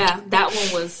 Yeah, that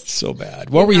one was so bad.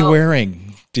 What were you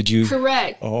wearing? Did you?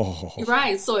 Correct. Oh,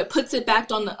 right. So it puts it back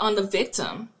on the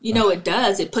victim. It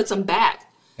does. It puts them back.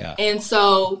 yeah. And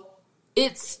so I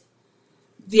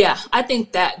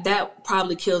think that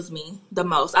probably kills me the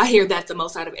most. I hear that the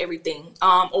most out of everything.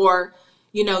 Or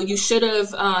you should have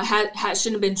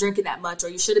shouldn't have been drinking that much, or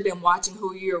you should have been watching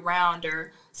who you're around,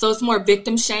 or so it's more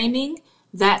victim shaming.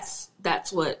 That's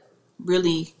what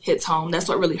really hits home. That's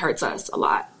what really hurts us a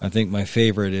lot. I think my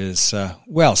favorite is,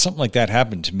 something like that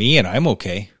happened to me and I'm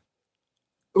okay.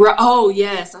 Oh,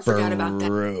 yes. I forgot about that.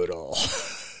 Brutal.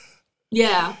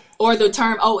 Yeah. Or the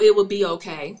term, it will be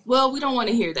okay. Well, we don't want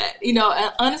to hear that.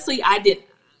 Honestly, I didn't,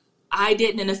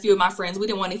 and a few of my friends, we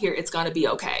didn't want to hear it's going to be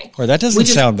okay. Or that doesn't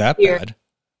sound that bad.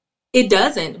 It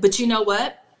doesn't. But you know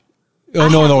what? Oh,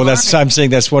 no. I'm saying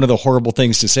that's one of the horrible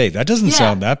things to say. That doesn't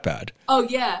sound that bad. Oh,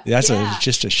 yeah. That's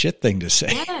just a shit thing to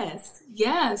say.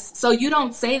 Yes. So you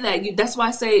don't say that. That's why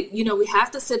I say, we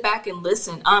have to sit back and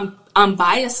listen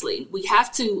unbiasedly. We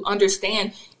have to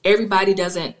understand everybody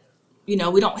doesn't, we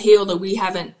don't heal, or we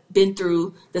haven't been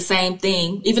through the same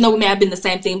thing, even though we may have been the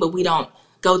same thing, but we don't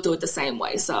go through it the same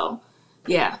way. So,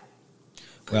 yeah.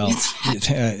 Well,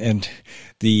 and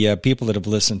the people that have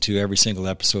listened to every single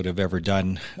episode I've ever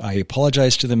done, I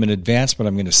apologize to them in advance, but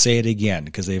I'm going to say it again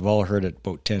because they've all heard it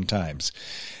about 10 times.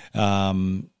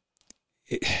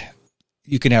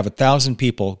 You can have 1,000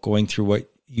 people going through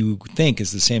what you think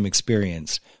is the same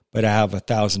experience, but I have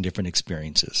 1,000 different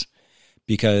experiences,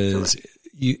 because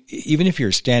even if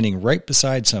you're standing right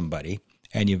beside somebody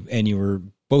and you were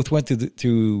both went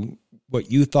through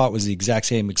what you thought was the exact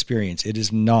same experience, it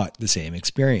is not the same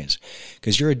experience,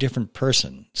 because you're a different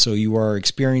person. So you are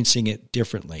experiencing it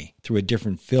differently through a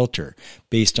different filter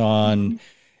based on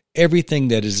everything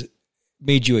that has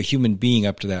made you a human being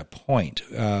up to that point,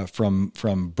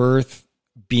 from birth,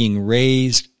 being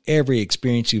raised, every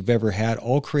experience you've ever had,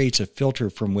 all creates a filter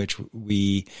from which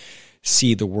we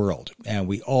see the world, and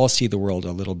we all see the world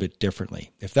a little bit differently.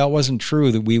 If that wasn't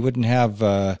true, that we wouldn't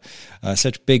have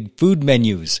such big food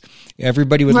menus.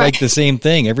 Everybody would like the same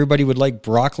thing. Everybody would like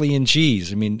broccoli and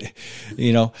cheese. I mean,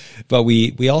 but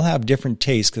we all have different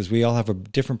tastes because we all have a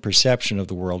different perception of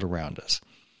the world around us.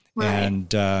 Right.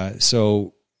 And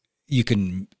so you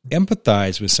can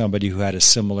empathize with somebody who had a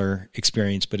similar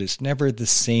experience, but it's never the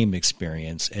same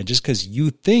experience. And just because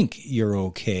you think you're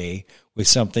okay with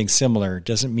something similar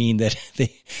doesn't mean that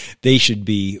they should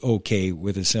be okay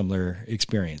with a similar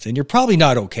experience. And you're probably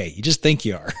not okay. You just think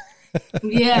you are.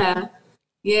 Yeah.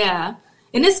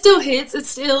 And it still hits. It's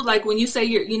still like when you say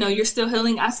you're still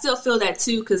healing, I still feel that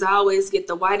too, because I always get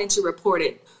the, why didn't you report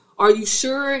it? Are you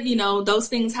sure, those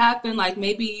things happen? Like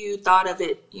maybe you thought of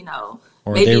it,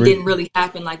 or maybe it didn't really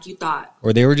happen like you thought.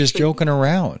 Or they were just joking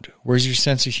around. Where's your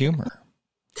sense of humor?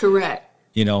 Correct.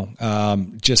 Can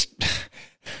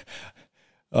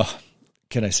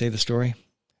I say the story?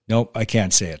 Nope, I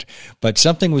can't say it. But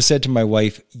something was said to my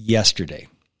wife yesterday.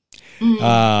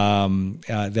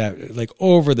 That like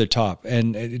over the top,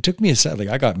 and it took me a second. Like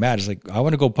I got mad. It's like, I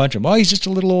want to go punch him. Oh, he's just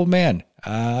a little old man.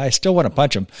 I still want to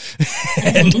punch him.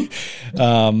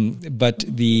 But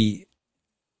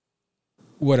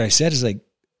what I said is like,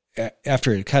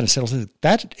 after it kind of settled,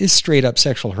 that is straight up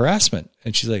sexual harassment.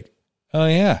 And she's like, oh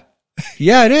yeah.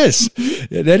 Yeah, it is.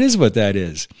 That is what that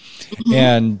is.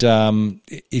 And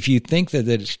if you think that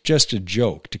it's just a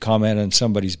joke to comment on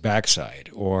somebody's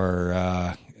backside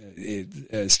or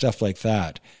stuff like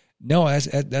that, no,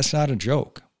 that's not a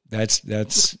joke. That's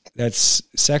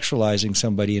sexualizing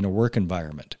somebody in a work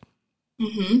environment,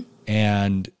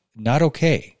 and not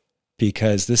okay,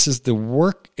 because this is the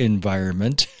work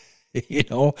environment,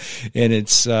 and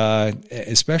it's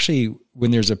especially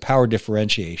when there's a power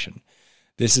differentiation.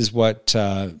 This is what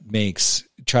makes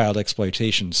child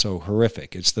exploitation so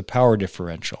horrific. It's the power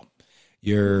differential.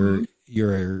 You're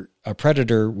a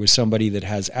predator with somebody that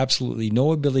has absolutely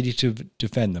no ability to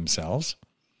defend themselves,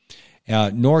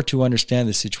 nor to understand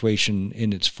the situation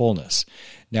in its fullness.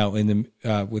 Now,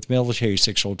 with military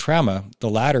sexual trauma, the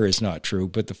latter is not true,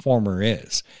 but the former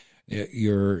is.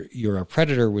 You're a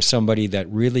predator with somebody that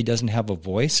really doesn't have a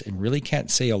voice and really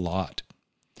can't say a lot.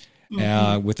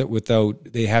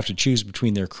 Without they have to choose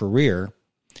between their career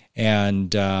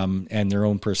and their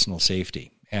own personal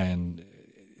safety, and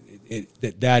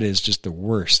that is just the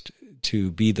worst,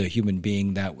 to be the human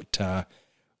being that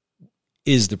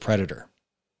is the predator.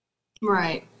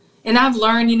 Right. And I've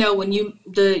learned, when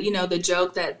the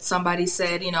joke that somebody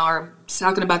said, or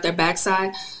talking about their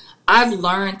backside, I've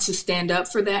learned to stand up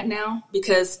for that now,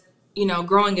 because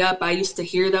growing up I used to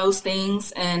hear those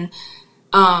things, and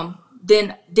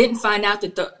then later found out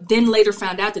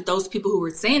that those people who were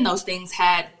saying those things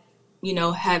had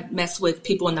have messed with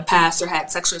people in the past or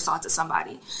had sexually assaulted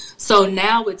somebody. So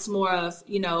now it's more of,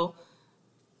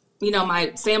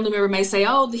 my family member may say,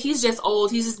 oh, he's just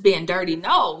old, he's just being dirty.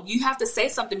 No, you have to say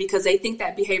something because they think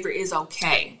that behavior is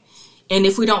okay. And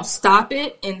if we don't stop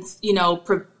it and,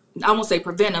 I won't say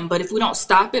prevent them, but if we don't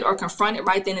stop it or confront it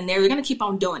right then and there, they're going to keep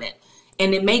on doing it.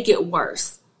 And it may get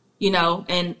worse,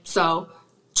 and so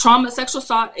trauma, sexual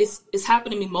assault is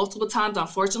happened to me multiple times,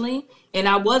 unfortunately. And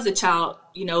I was a child,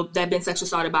 that had been sexually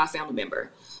assaulted by a family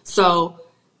member. So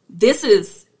this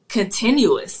is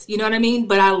continuous, you know what I mean?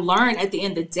 But I learned at the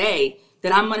end of the day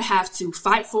that I'm going to have to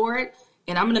fight for it.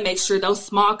 And I'm going to make sure those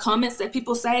small comments that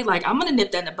people say, like, I'm going to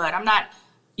nip that in the bud.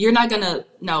 You're not going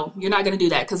to do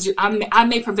that because I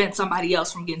may prevent somebody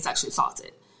else from getting sexually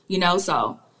assaulted,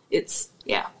 so it's,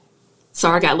 yeah.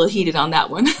 Sorry, I got a little heated on that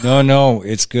one. No,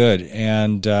 it's good.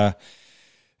 And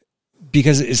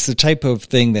because it's the type of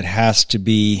thing that has to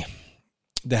be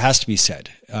said.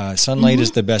 Sunlight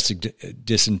is the best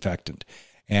disinfectant.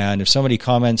 And if somebody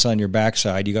comments on your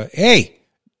backside, you go, hey,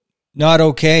 not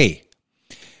okay.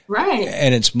 Right.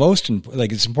 And it's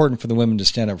it's important for the women to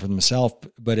stand up for themselves,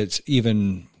 but it's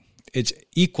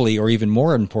equally or even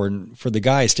more important for the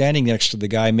guy standing next to the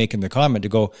guy making the comment to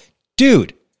go,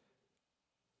 dude,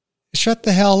 shut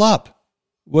the hell up.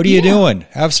 What are you doing?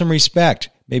 Have some respect.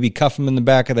 Maybe cuff him in the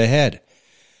back of the head.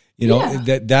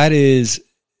 That is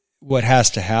what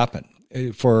has to happen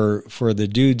for the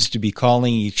dudes to be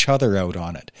calling each other out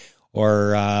on it.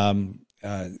 Or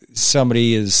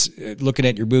somebody is looking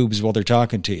at your boobs while they're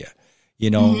talking to you,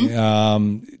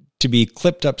 to be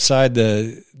clipped upside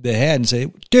the head and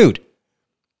say, dude,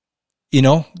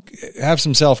 have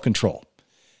some self-control.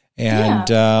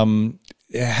 And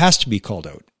it has to be called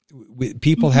out.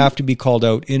 People have to be called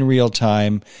out in real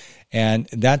time, and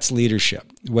that's leadership,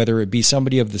 whether it be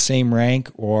somebody of the same rank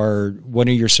or one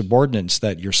of your subordinates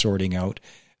that you're sorting out.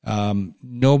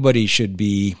 Nobody should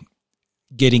be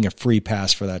getting a free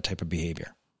pass for that type of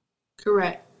behavior.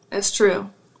 Correct. That's true.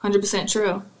 100%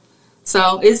 true.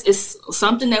 So it's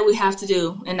something that we have to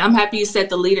do. And I'm happy you said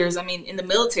the leaders. I mean, in the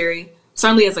military,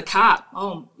 certainly as a cop,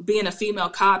 being a female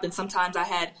cop, and sometimes I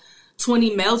had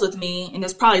 20 males with me, and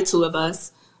there's probably 2 of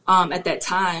us at that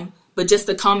time. But just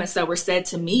the comments that were said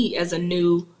to me as a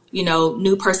new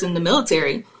person in the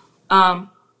military, I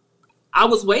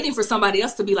was waiting for somebody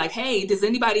else to be like, hey, does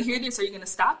anybody hear this? Are you going to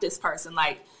stop this person?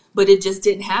 But it just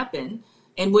didn't happen.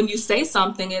 And when you say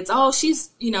something, it's, oh, she's,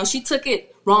 she took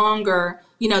it wrong, or,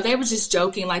 they were just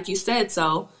joking, like you said.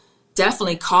 So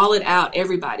definitely call it out,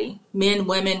 everybody, men,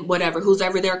 women, whatever, who's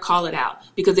ever there, call it out.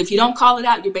 Because if you don't call it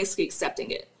out, you're basically accepting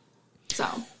it. So.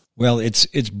 Well, it's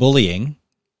bullying.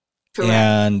 Correct.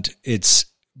 And it's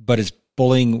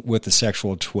bullying with a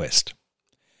sexual twist.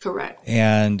 Correct.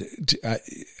 And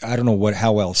I don't know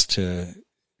how else to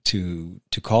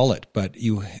call it, but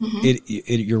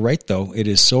you're right though. It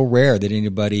is so rare that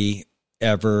anybody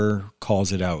ever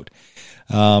calls it out.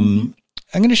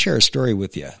 I'm going to share a story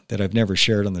with you that I've never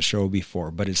shared on the show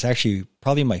before, but it's actually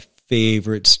probably my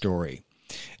favorite story.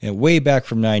 And way back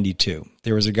from 92,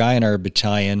 there was a guy in our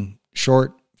battalion,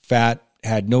 short, fat,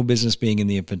 had no business being in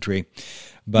the infantry,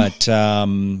 but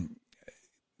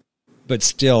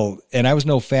still, and I was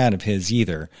no fan of his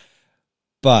either,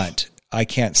 but I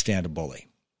can't stand a bully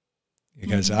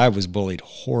because I was bullied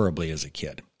horribly as a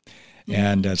kid.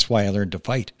 And that's why I learned to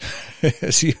fight.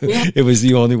 It was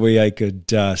the only way I could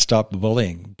stop the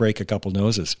bullying, break a couple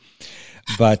noses.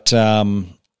 But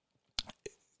the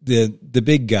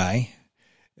big guy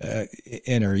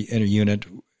in our unit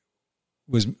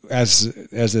was, as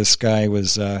this guy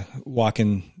was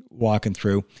walking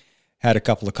through, had a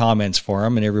couple of comments for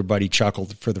him, and everybody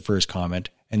chuckled for the first comment,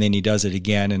 and then he does it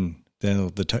again, and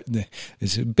then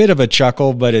it's a bit of a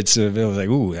chuckle, but it was like,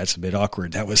 ooh, that's a bit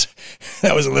awkward. That was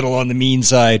a little on the mean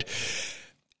side.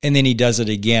 And then he does it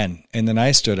again, and then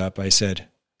I stood up. I said,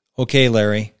 "Okay,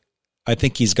 Larry, I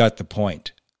think he's got the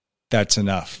point. That's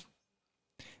enough."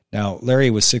 Now,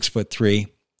 Larry was 6'3".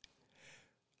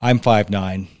 I'm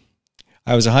 5'9".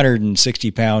 I was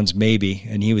 160 pounds maybe,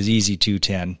 and he was easy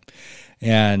 210.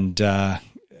 And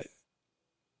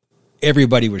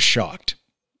everybody was shocked.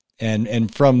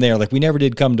 And from there, we never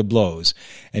did come to blows.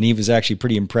 And he was actually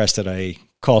pretty impressed that I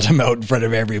called him out in front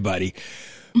of everybody.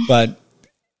 But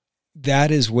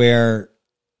that is where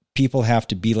people have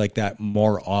to be like that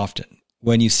more often.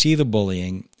 When you see the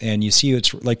bullying and you see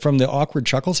it's like from the awkward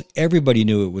chuckles, everybody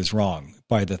knew it was wrong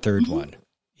by the third one.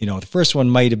 The first one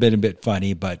might have been a bit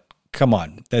funny, but come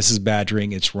on, this is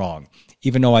badgering. It's wrong.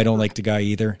 Even though I don't like the guy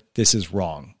either, this is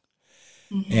wrong.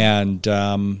 And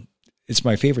it's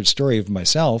my favorite story of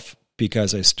myself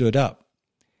because I stood up.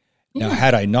 Now,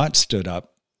 had I not stood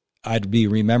up, I'd be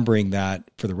remembering that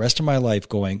for the rest of my life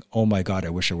going, oh my God, I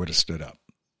wish I would have stood up.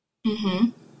 Mm-hmm.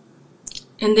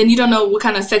 And then you don't know what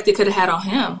kind of effect it could have had on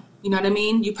him. You know what I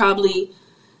mean? You probably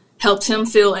helped him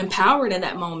feel empowered in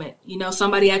that moment. You know,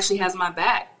 somebody actually has my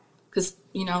back because,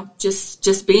 you know,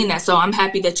 just being that. So I'm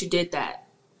happy that you did that.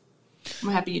 I'm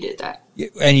happy you did that.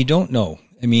 And you don't know.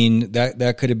 I mean,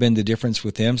 that could have been the difference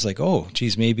with him. It's like, oh,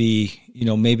 geez, maybe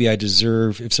I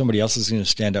deserve, if somebody else is going to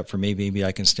stand up for me, maybe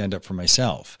I can stand up for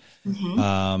myself.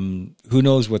 Mm-hmm. Who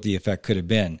knows what the effect could have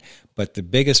been. But the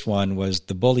biggest one was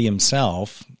the bully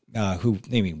himself, who,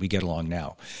 I mean, we get along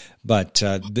now, but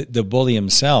the bully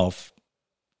himself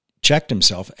checked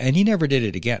himself and he never did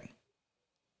it again.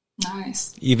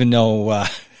 Nice. Even though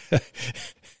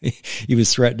he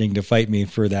was threatening to fight me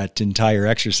for that entire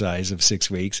exercise of 6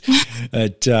 weeks,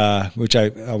 which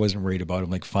I wasn't worried about.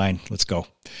 I'm like, fine, let's go.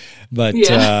 But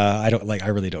I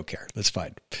really don't care. That's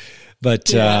fine.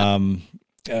 But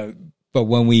but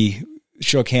when we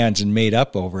shook hands and made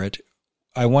up over it,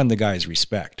 I won the guy's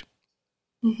respect.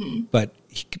 Mm-hmm. But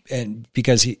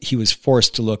because he was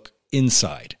forced to look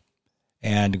inside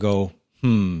and go,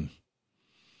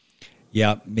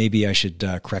 yeah, maybe I should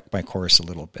correct my course a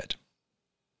little bit.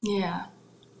 Yeah,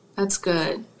 that's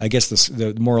good. I guess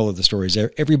the moral of the story is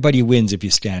everybody wins if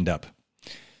you stand up.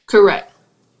 Correct.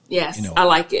 Yes, you know, I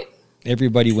like it.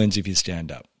 Everybody wins if you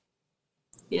stand up.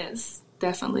 Yes,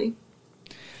 definitely.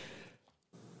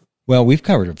 Well, we've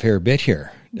covered a fair bit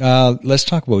here. Let's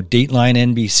talk about Dateline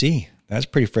NBC. That's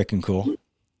pretty freaking cool.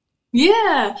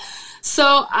 Yeah.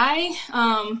 So I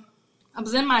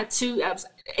was in my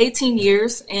 18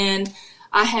 years, and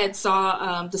I had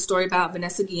saw the story about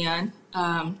Vanessa Guillen,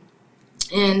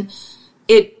 and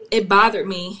it bothered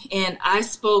me, and I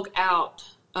spoke out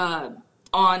on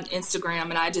Instagram,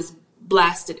 and I just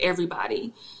blasted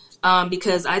everybody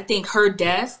because I think her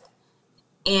death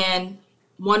and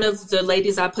one of the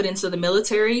ladies I put into the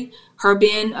military, her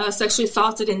being sexually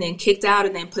assaulted and then kicked out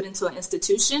and then put into an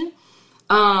institution.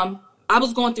 I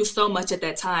was going through so much at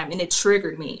that time, and it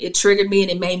triggered me. It triggered me,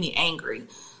 and it made me angry.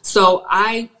 So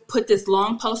I put this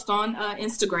long post on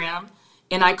Instagram,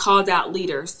 and I called out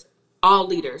leaders, all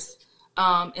leaders,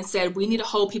 and said, we need to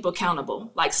hold people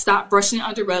accountable. Like, stop brushing it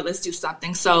under the rug. Let's do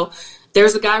something. So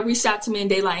there's a guy reached out to me in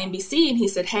Dateline NBC, and he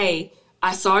said, hey,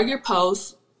 I saw your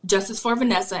post, Justice for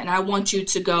Vanessa, and I want you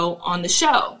to go on the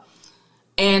show.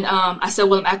 And I said,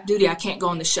 well, I'm active duty. I can't go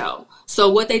on the show. So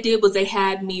what they did was they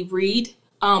had me read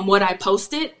what I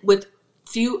posted with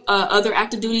few other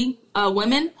active duty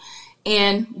women.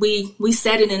 And we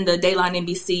said it in the Dateline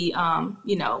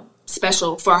NBC,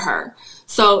 special for her.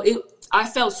 So I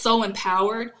felt so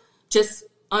empowered, just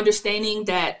understanding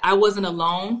that I wasn't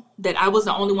alone, that I was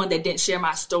the only one that didn't share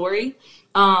my story.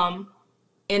 And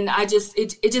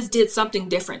it just did something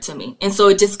different to me. And so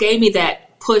it just gave me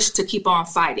that push to keep on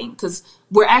fighting, because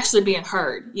we're actually being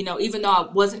heard. You know, even though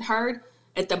I wasn't heard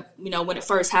at the, when it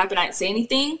first happened, I didn't say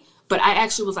anything, but I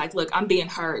actually was like, look, I'm being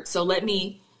heard. So let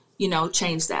me,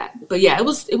 change that. But yeah, it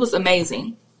was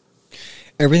amazing.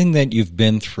 Everything that you've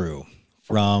been through,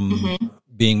 from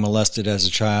being molested as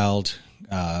a child,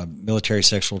 military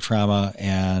sexual trauma,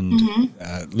 and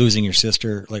losing your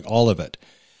sister, like all of it.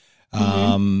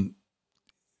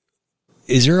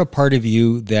 Is there a part of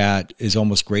you that is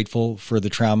almost grateful for the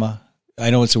trauma? I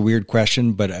know it's a weird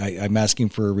question, but I'm asking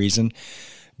for a reason,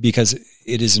 because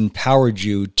it has empowered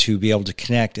you to be able to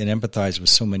connect and empathize with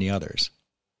so many others.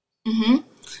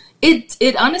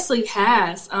 It honestly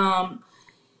has. I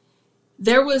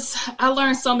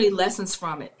learned so many lessons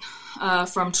from it,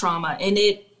 from trauma. And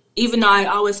even though I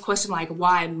always question, like,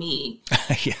 why me?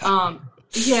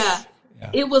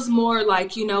 It was more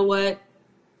like, you know what?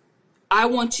 I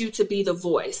want you to be the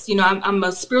voice. I'm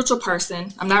a spiritual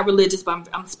person. I'm not religious, but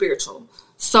I'm spiritual.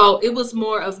 So it was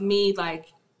more of me, like,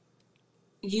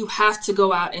 you have to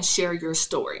go out and share your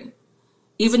story.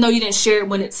 Even though you didn't share it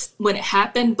when it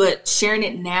happened, but sharing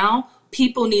it now,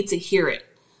 people need to hear it.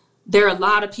 There are a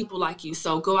lot of people like you.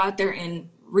 So go out there and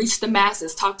reach the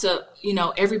masses, talk to,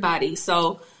 everybody.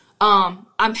 So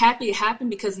I'm happy it happened,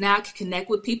 because now I can connect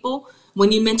with people.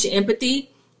 When you mention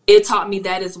empathy, it taught me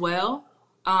that as well.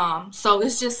 So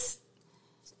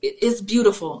it's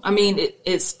beautiful. I mean,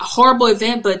 it's a horrible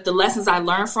event, but the lessons I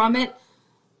learned from it,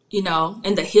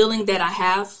 and the healing that I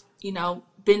have,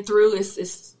 been through,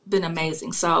 it's been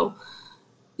amazing. So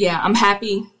yeah, I'm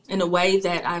happy in a way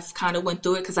that I've kind of went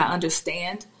through it, because I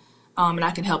understand, and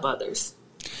I can help others.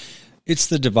 It's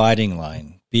the dividing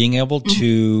line, being able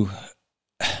to,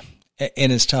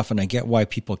 and it's tough, and I get why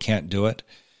people can't do it,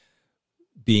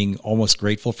 being almost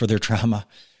grateful for their trauma.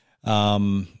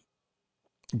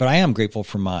 But I am grateful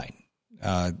for mine.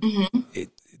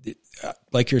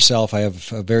 like yourself, I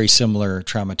have a very similar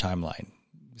trauma timeline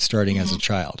starting as a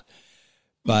child.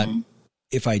 But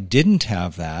if I didn't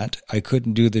have that, I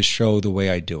couldn't do this show the way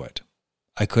I do it.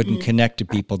 I couldn't connect to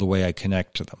people the way I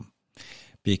connect to them,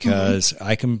 because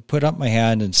I can put up my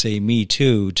hand and say me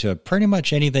too to pretty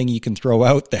much anything you can throw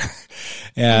out there.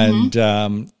 And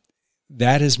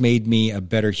that has made me a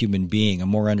better human being, a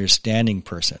more understanding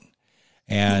person.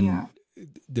 And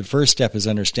the first step is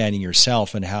understanding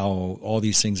yourself and how all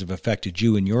these things have affected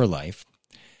you in your life.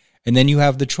 And then you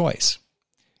have the choice.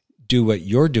 Do what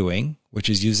you're doing, which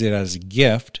is use it as a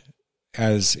gift,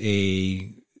 as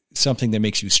something that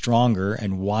makes you stronger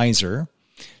and wiser,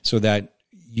 so that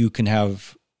you can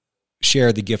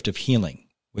share the gift of healing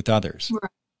with others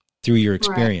through your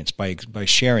experience. By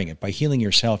sharing it, by healing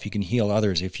yourself, you can heal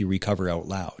others if you recover out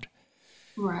loud.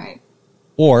 Right.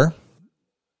 Or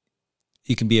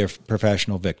you can be a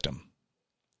professional victim,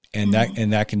 and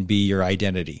that can be your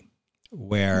identity,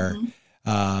 where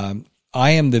I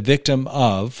am the victim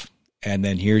of, and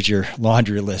then here's your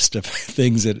laundry list of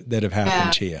things that have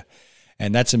happened to you.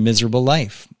 And that's a miserable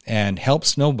life and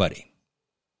helps nobody.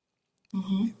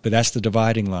 But that's the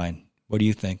dividing line. What do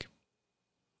you think?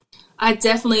 I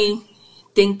definitely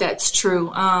think that's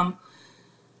true.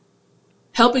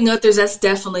 Helping others, that's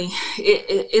definitely,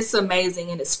 it's amazing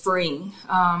and it's freeing.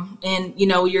 And,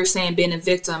 you're saying being a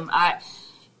victim,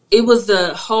 it was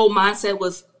the whole mindset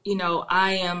was,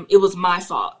 it was my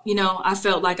fault. I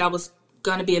felt like I was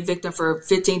going to be a victim for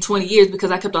 15, 20 years because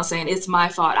I kept on saying, it's my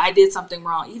fault. I did something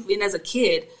wrong. Even as a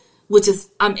kid, which is,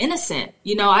 I'm innocent.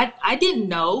 I didn't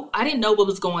know. I didn't know what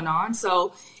was going on.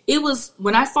 So it was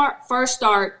when I first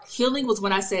started healing was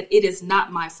when I said, it is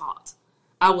not my fault.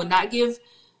 I will not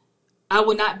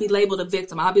be labeled a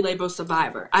victim. I'll be labeled a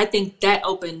survivor. I think that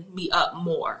opened me up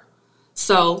more.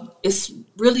 So it's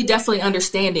really definitely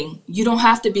understanding you don't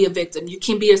have to be a victim. You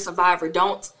can be a survivor.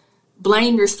 Don't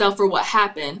blame yourself for what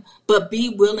happened, but be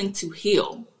willing to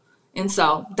heal. And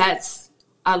so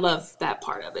I love that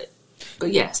part of it.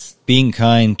 But yes. Being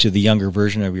kind to the younger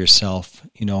version of yourself,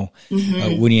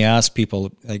 when you ask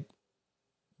people, like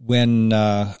when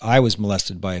I was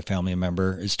molested by a family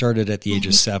member, it started at the age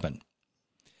of 7.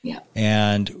 Yeah.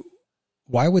 And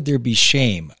why would there be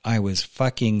shame? I was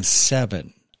fucking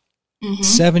 7.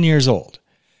 7 years old.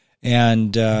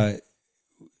 And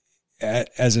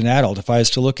as an adult, if I was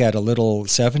to look at a little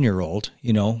 7-year-old,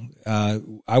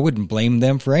 I wouldn't blame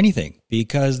them for anything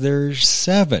because they're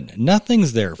 7.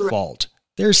 Nothing's their fault.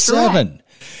 They're 7.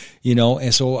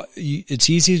 And so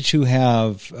it's easy to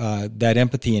have that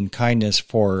empathy and kindness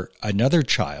for another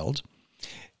child,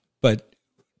 but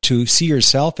to see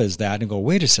yourself as that and go,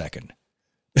 wait a second,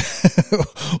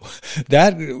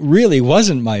 that really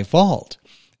wasn't my fault.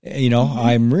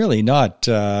 I'm really not,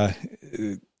 I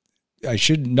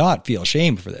should not feel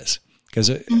shame for this because,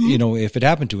 if it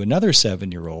happened to another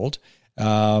 7-year-old,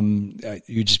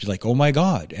 you'd just be like, oh my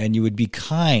God. And you would be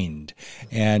kind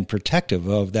and protective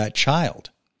of that child.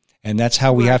 And that's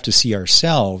how we have to see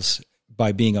ourselves,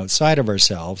 by being outside of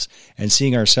ourselves and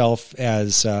seeing ourselves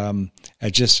as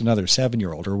just another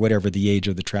 7-year-old or whatever the age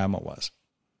of the trauma was.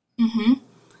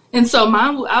 And so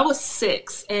I was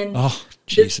 6, and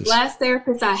this last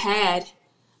therapist I had,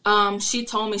 she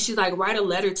told me, she's like, write a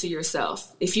letter to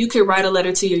yourself. If you could write a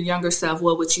letter to your younger self,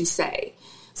 what would you say?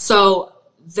 So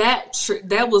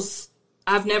that was,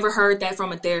 I've never heard that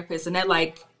from a therapist, and that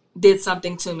did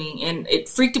something to me, and it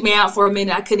freaked me out for a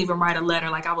minute. I couldn't even write a letter.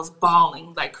 I was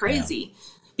bawling like crazy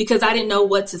because I didn't know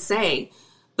what to say.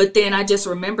 But then I just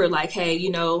remembered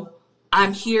hey,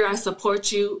 I'm here. I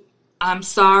support you. I'm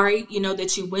sorry,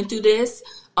 that you went through this.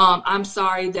 I'm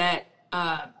sorry that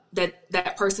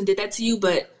that person did that to you,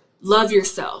 but love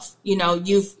yourself.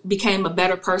 You've became a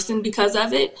better person because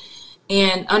of it,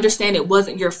 and understand it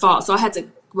wasn't your fault. So I had to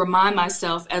remind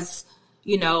myself that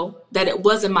it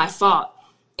wasn't my fault.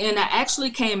 And I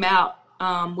actually came out,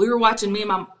 me and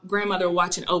my grandmother were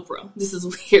watching Oprah. This is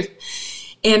weird.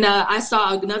 And I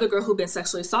saw another girl who'd been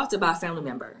sexually assaulted by a family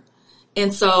member.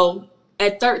 And so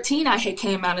at 13, I had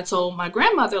came out and told my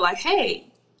grandmother, hey,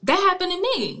 that happened to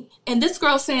me. And this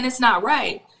girl's saying it's not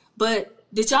right. But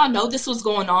did y'all know this was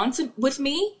going on with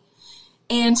me?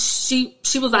 And she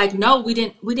was like, no, we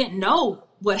didn't know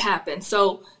what happened.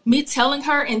 So me telling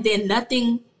her and then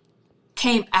nothing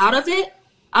came out of it.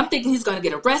 I'm thinking he's going to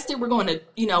get arrested. We're going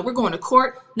to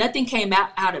court. Nothing came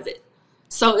out of it.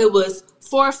 So it was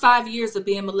 4 or 5 years of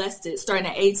being molested, starting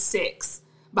at age 6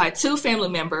 by 2 family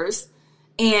members,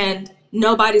 and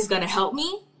nobody's going to help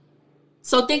me.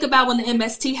 So think about when the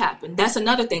MST happened. That's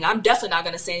another thing. I'm definitely not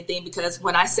going to say anything because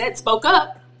when I spoke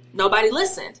up, nobody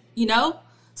listened,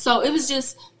 So it was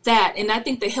just that. And I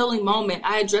think the healing moment,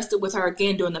 I addressed it with her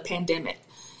again during the pandemic.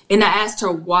 And I asked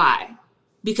her why,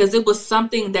 because it was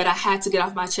something that I had to get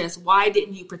off my chest. Why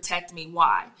didn't you protect me?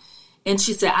 Why? And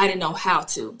she said, I didn't know how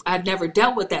to. I'd never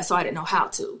dealt with that, so I didn't know how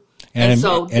to. And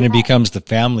it becomes the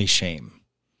family shame.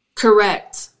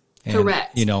 Correct. And,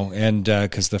 Correct. You know, and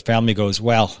because the family goes,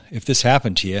 well, if this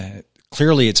happened to you,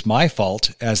 clearly it's my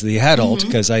fault as the adult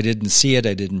because I didn't see it.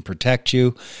 I didn't protect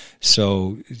you.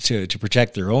 So to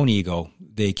protect their own ego,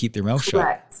 they keep their mouth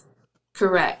shut.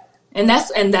 Correct. And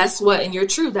that's what, and you're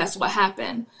true, that's what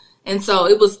happened. And so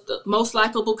it was the most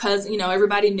likable because, you know,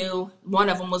 everybody knew one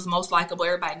of them was most likable.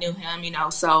 Everybody knew him, you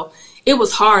know, so it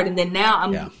was hard. And then now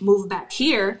I'm moved back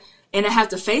here and I have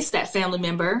to face that family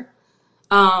member.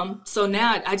 So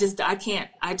now I just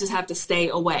have to stay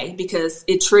away because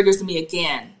it triggers me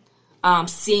again,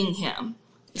 seeing him.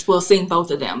 Well, seeing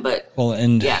both of them, but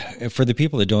for the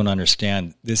people that don't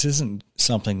understand, this isn't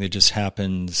something that just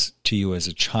happens to you as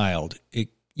a child.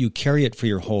 You carry it for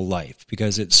your whole life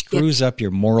because it screws up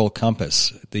your moral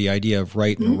compass, the idea of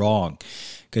right and wrong.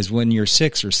 Because when you're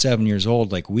 6 or 7 years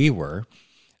old, like we were,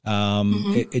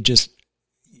 it just,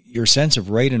 your sense of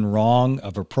right and wrong,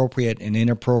 of appropriate and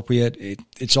inappropriate,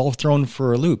 it's all thrown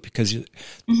for a loop because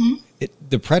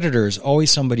the predator is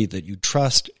always somebody that you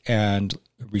trust and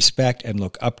respect and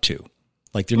look up to.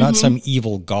 Like they're not some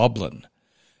evil goblin,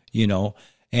 you know.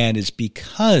 And it's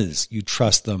because you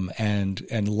trust them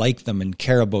and like them and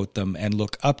care about them and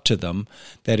look up to them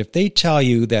that if they tell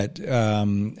you that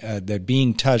that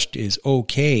being touched is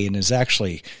okay and is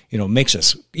actually, you know, makes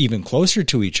us even closer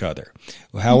to each other,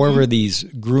 however these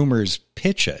groomers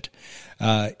pitch it,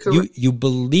 you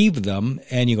believe them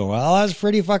and you go, well, that's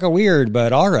pretty fucking weird,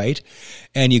 but all right.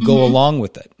 And you go along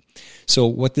with it. So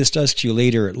what this does to you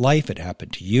later in life, it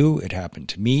happened to you, it happened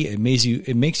to me. It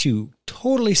makes you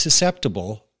totally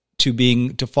susceptible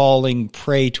to falling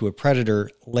prey to a predator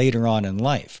later on in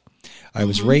life. I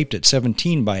was raped at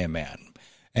 17 by a man.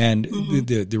 And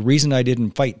the reason I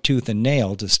didn't fight tooth and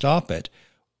nail to stop it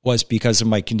was because of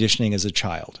my conditioning as a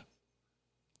child.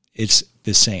 It's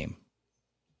the same.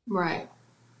 Right.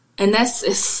 And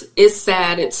it's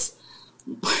sad. It's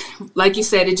like you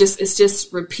said, it's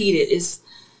just repeated.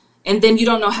 And then you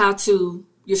don't know how to,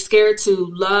 you're scared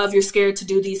to love, you're scared to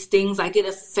do these things. Like it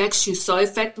affects you. So it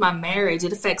affects my marriage.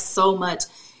 It affects so much.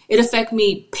 It affected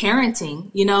me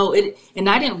parenting, you know, and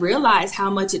I didn't realize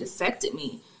how much it affected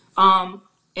me. And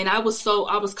I was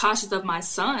cautious of my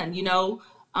son, you know,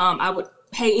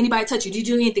 hey, anybody touch you? Did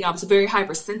you do anything? I was very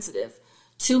hypersensitive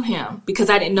to him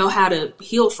because I didn't know how to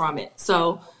heal from it.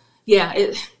 So yeah,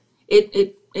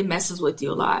 it messes with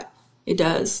you a lot. It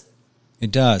does. It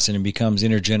does, and it becomes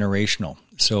intergenerational.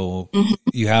 So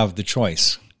you have the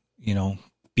choice, you know,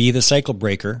 be the cycle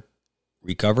breaker,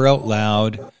 recover out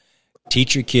loud,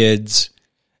 teach your kids,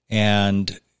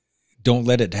 and don't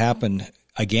let it happen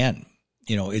again.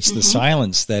 You know, it's the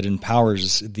silence that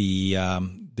empowers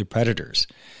the predators.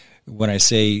 When I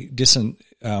say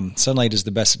sunlight is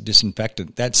the best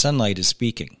disinfectant, that sunlight is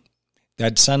speaking.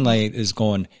 That sunlight is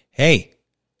going, hey,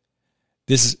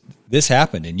 this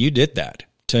happened and you did that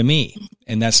to me,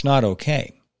 and that's not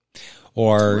okay.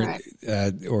 Or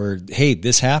hey,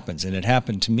 this happens and it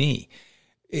happened to me.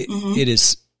 It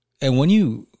is, and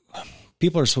when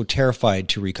people are so terrified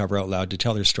to recover out loud, to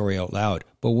tell their story out loud,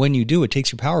 but when you do, it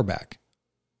takes your power back.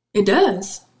 It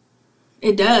does.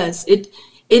 It does.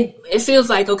 It feels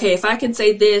like, okay, if I can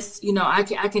say this, you know, I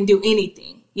can do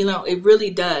anything. You know, it really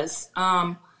does.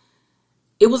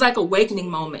 It was like a awakening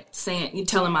moment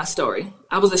telling my story.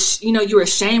 I was, you were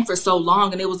ashamed for so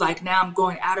long. And it was like, now I'm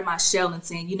going out of my shell and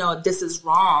saying, you know, this is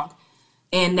wrong.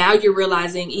 And now you're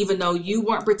realizing even though you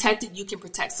weren't protected, you can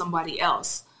protect somebody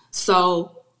else.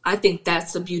 So I think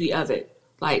that's the beauty of it.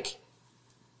 Like,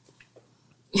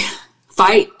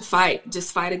 fight,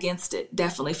 just fight against it.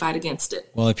 Definitely fight against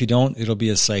it. Well, if you don't, it'll be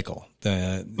a cycle.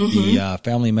 The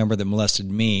family member that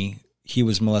molested me, he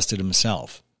was molested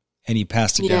himself. And he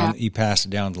passed it down. He passed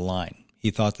it down the line. He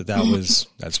thought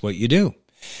that's what you do,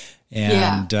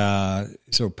 and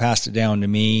so passed it down to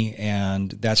me, and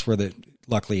that's where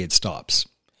luckily it stops.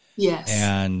 Yes,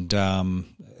 and I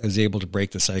was able to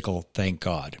break the cycle. Thank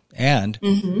God. And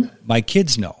my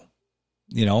kids know,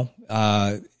 you know.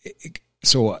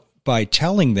 So by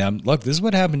telling them, look, this is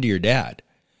what happened to your dad,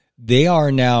 they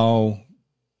are now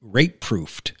rape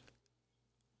proofed.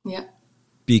 Yeah.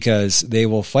 Because they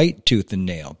will fight tooth and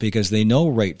nail because they know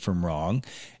right from wrong,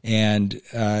 and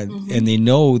they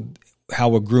know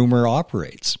how a groomer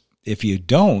operates. If you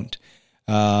don't,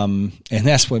 and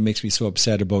that's what makes me so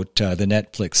upset about the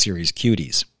Netflix series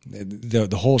Cuties.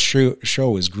 The whole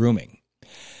show is grooming.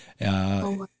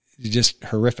 just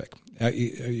horrific.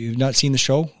 You've not seen the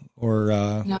show? Or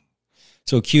No.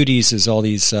 So Cuties is all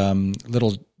these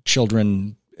little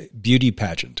children beauty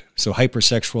pageant. So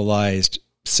hypersexualized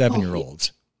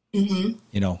 7-year-olds.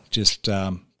 Mm-hmm. Just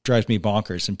drives me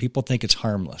bonkers. And people think it's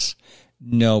harmless.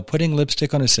 No, putting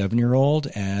lipstick on a 7-year-old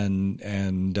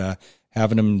and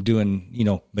having them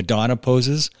doing, Madonna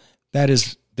poses, that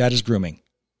is grooming.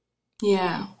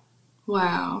 Yeah.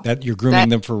 Wow. That you're grooming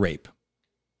them for rape.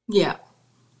 Yeah.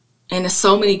 And there's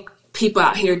so many people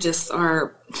out here just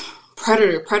are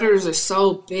predators are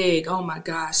so big. Oh my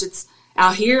gosh. It's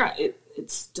out here.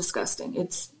 It's disgusting.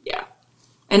 Yeah.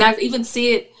 And I've even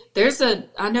see it.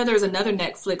 I know there's another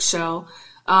Netflix show,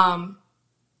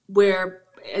 where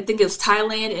I think it was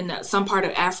Thailand and some part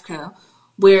of Africa,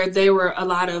 where there were a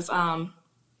lot of,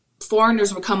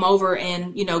 foreigners would come over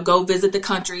and, go visit the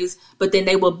countries, but then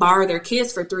they would borrow their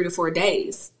kids for 3 to 4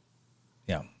 days.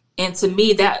 Yeah. And to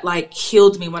me, that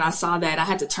killed me when I saw that. I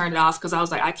had to turn it off because I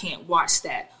was like, I can't watch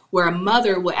that. Where a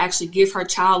mother would actually give her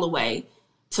child away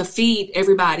to feed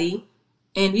everybody.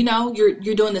 And,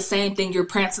 you're doing the same thing. You're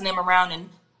prancing them around and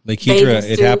Kedra,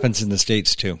 it happens in the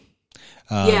States too.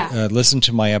 Yeah. Listen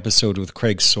to my episode with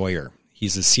Craig Sawyer.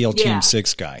 He's a SEAL Team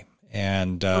 6 guy.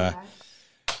 And,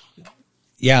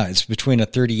 yeah, it's between a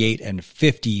 $38 and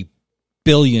 $50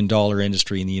 billion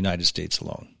industry in the United States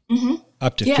alone. Mm-hmm.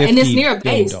 Up to $50 and it's near a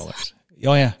base.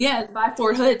 Oh, yeah. Yeah, it's by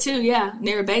Fort Hood, too. Yeah,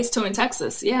 near a base, too, in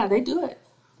Texas. Yeah, they do it.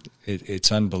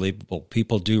 It's unbelievable.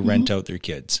 People do rent out their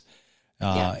kids.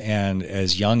 And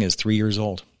as young as 3 years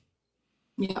old.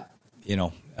 Yeah.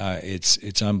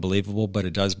 It's unbelievable, but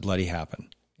it does bloody happen.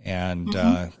 And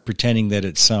pretending that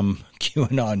it's some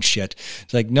QAnon shit.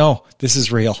 It's like, no, this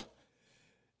is real.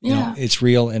 It's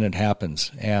real and it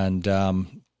happens. And a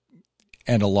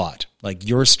lot. Like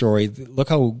your story, look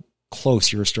how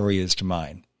close your story is to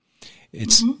mine.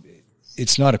 It's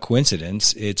not a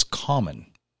coincidence. It's common.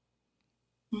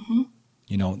 Mm-hmm.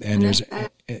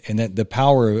 And that the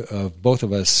power of both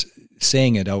of us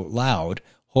saying it out loud,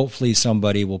 hopefully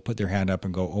somebody will put their hand up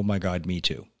and go, oh my God, me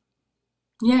too.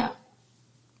 Yeah.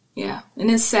 Yeah. And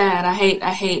it's sad. I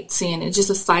hate seeing it. It's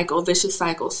just a vicious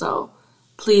cycle. So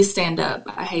please stand up.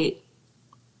 I hate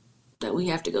that we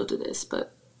have to go through this,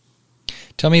 but.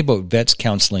 Tell me about Vets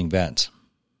Counseling Vets.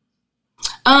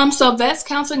 So Vets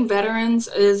Counseling Veterans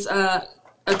is a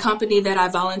company that I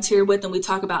volunteer with, and we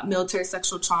talk about military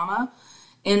sexual trauma.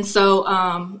 And so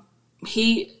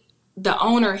the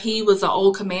owner, he was an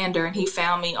old commander, and he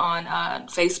found me on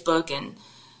Facebook and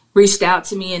reached out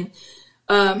to me.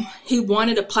 And he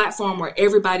wanted a platform where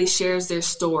everybody shares their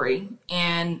story.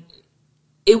 And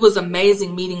it was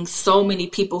amazing meeting so many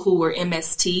people who were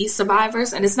MST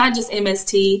survivors. And it's not just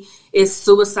MST, it's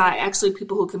suicide, actually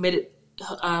people who committed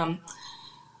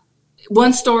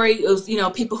one story is,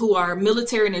 people who are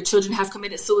military and their children have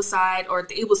committed suicide, or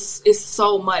it's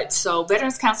so much. So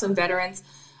Veterans Counseling Veterans,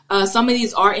 some of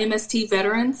these are MST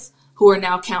veterans who are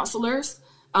now counselors.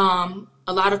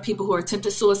 A lot of people who are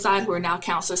attempted suicide who are now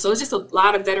counselors. So it's just a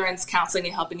lot of veterans counseling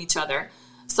and helping each other.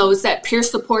 So it's that peer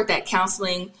support, that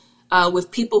counseling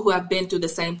with people who have been through the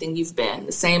same thing you've been,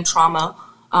 the same trauma,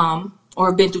 or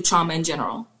have been through trauma in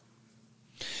general.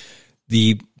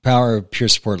 The power of peer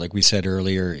support, like we said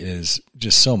earlier, is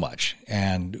just so much.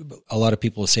 And a lot of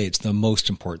people say it's the most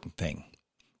important thing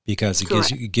because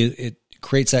it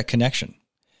creates that connection.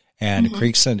 And it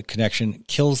creates a connection,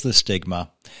 kills the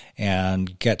stigma,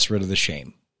 and gets rid of the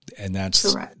shame. And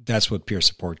that's what peer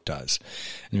support does.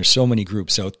 And there's so many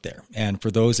groups out there. And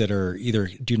for those that are either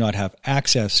do not have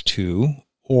access to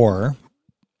or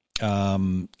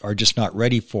are just not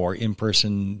ready for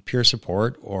in-person peer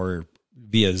support or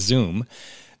via Zoom,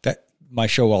 that my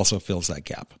show also fills that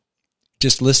gap.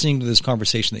 Just listening to this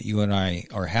conversation that you and I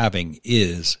are having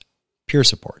is peer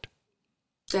support.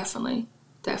 Definitely.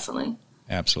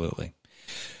 Absolutely.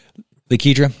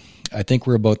 Lakedra, I think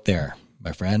we're about there,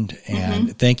 my friend.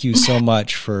 And thank you so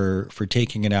much for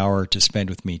taking an hour to spend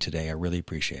with me today. I really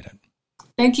appreciate it.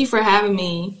 Thank you for having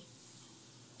me.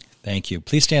 Thank you.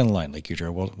 Please stay on the line,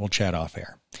 Lakedra. We'll chat off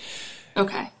air.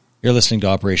 Okay. You're listening to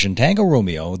Operation Tango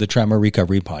Romeo, the trauma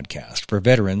recovery podcast for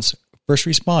veterans, first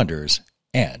responders,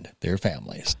 and their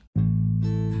families.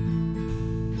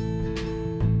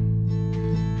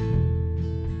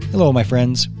 Hello, my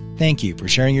friends. Thank you for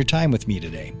sharing your time with me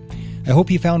today. I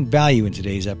hope you found value in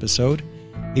today's episode.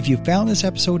 If you found this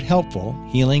episode helpful,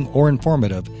 healing, or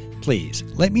informative, please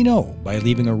let me know by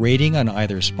leaving a rating on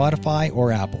either Spotify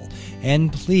or Apple.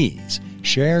 And please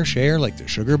share like the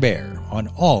sugar bear on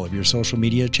all of your social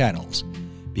media channels,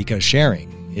 because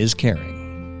sharing is caring.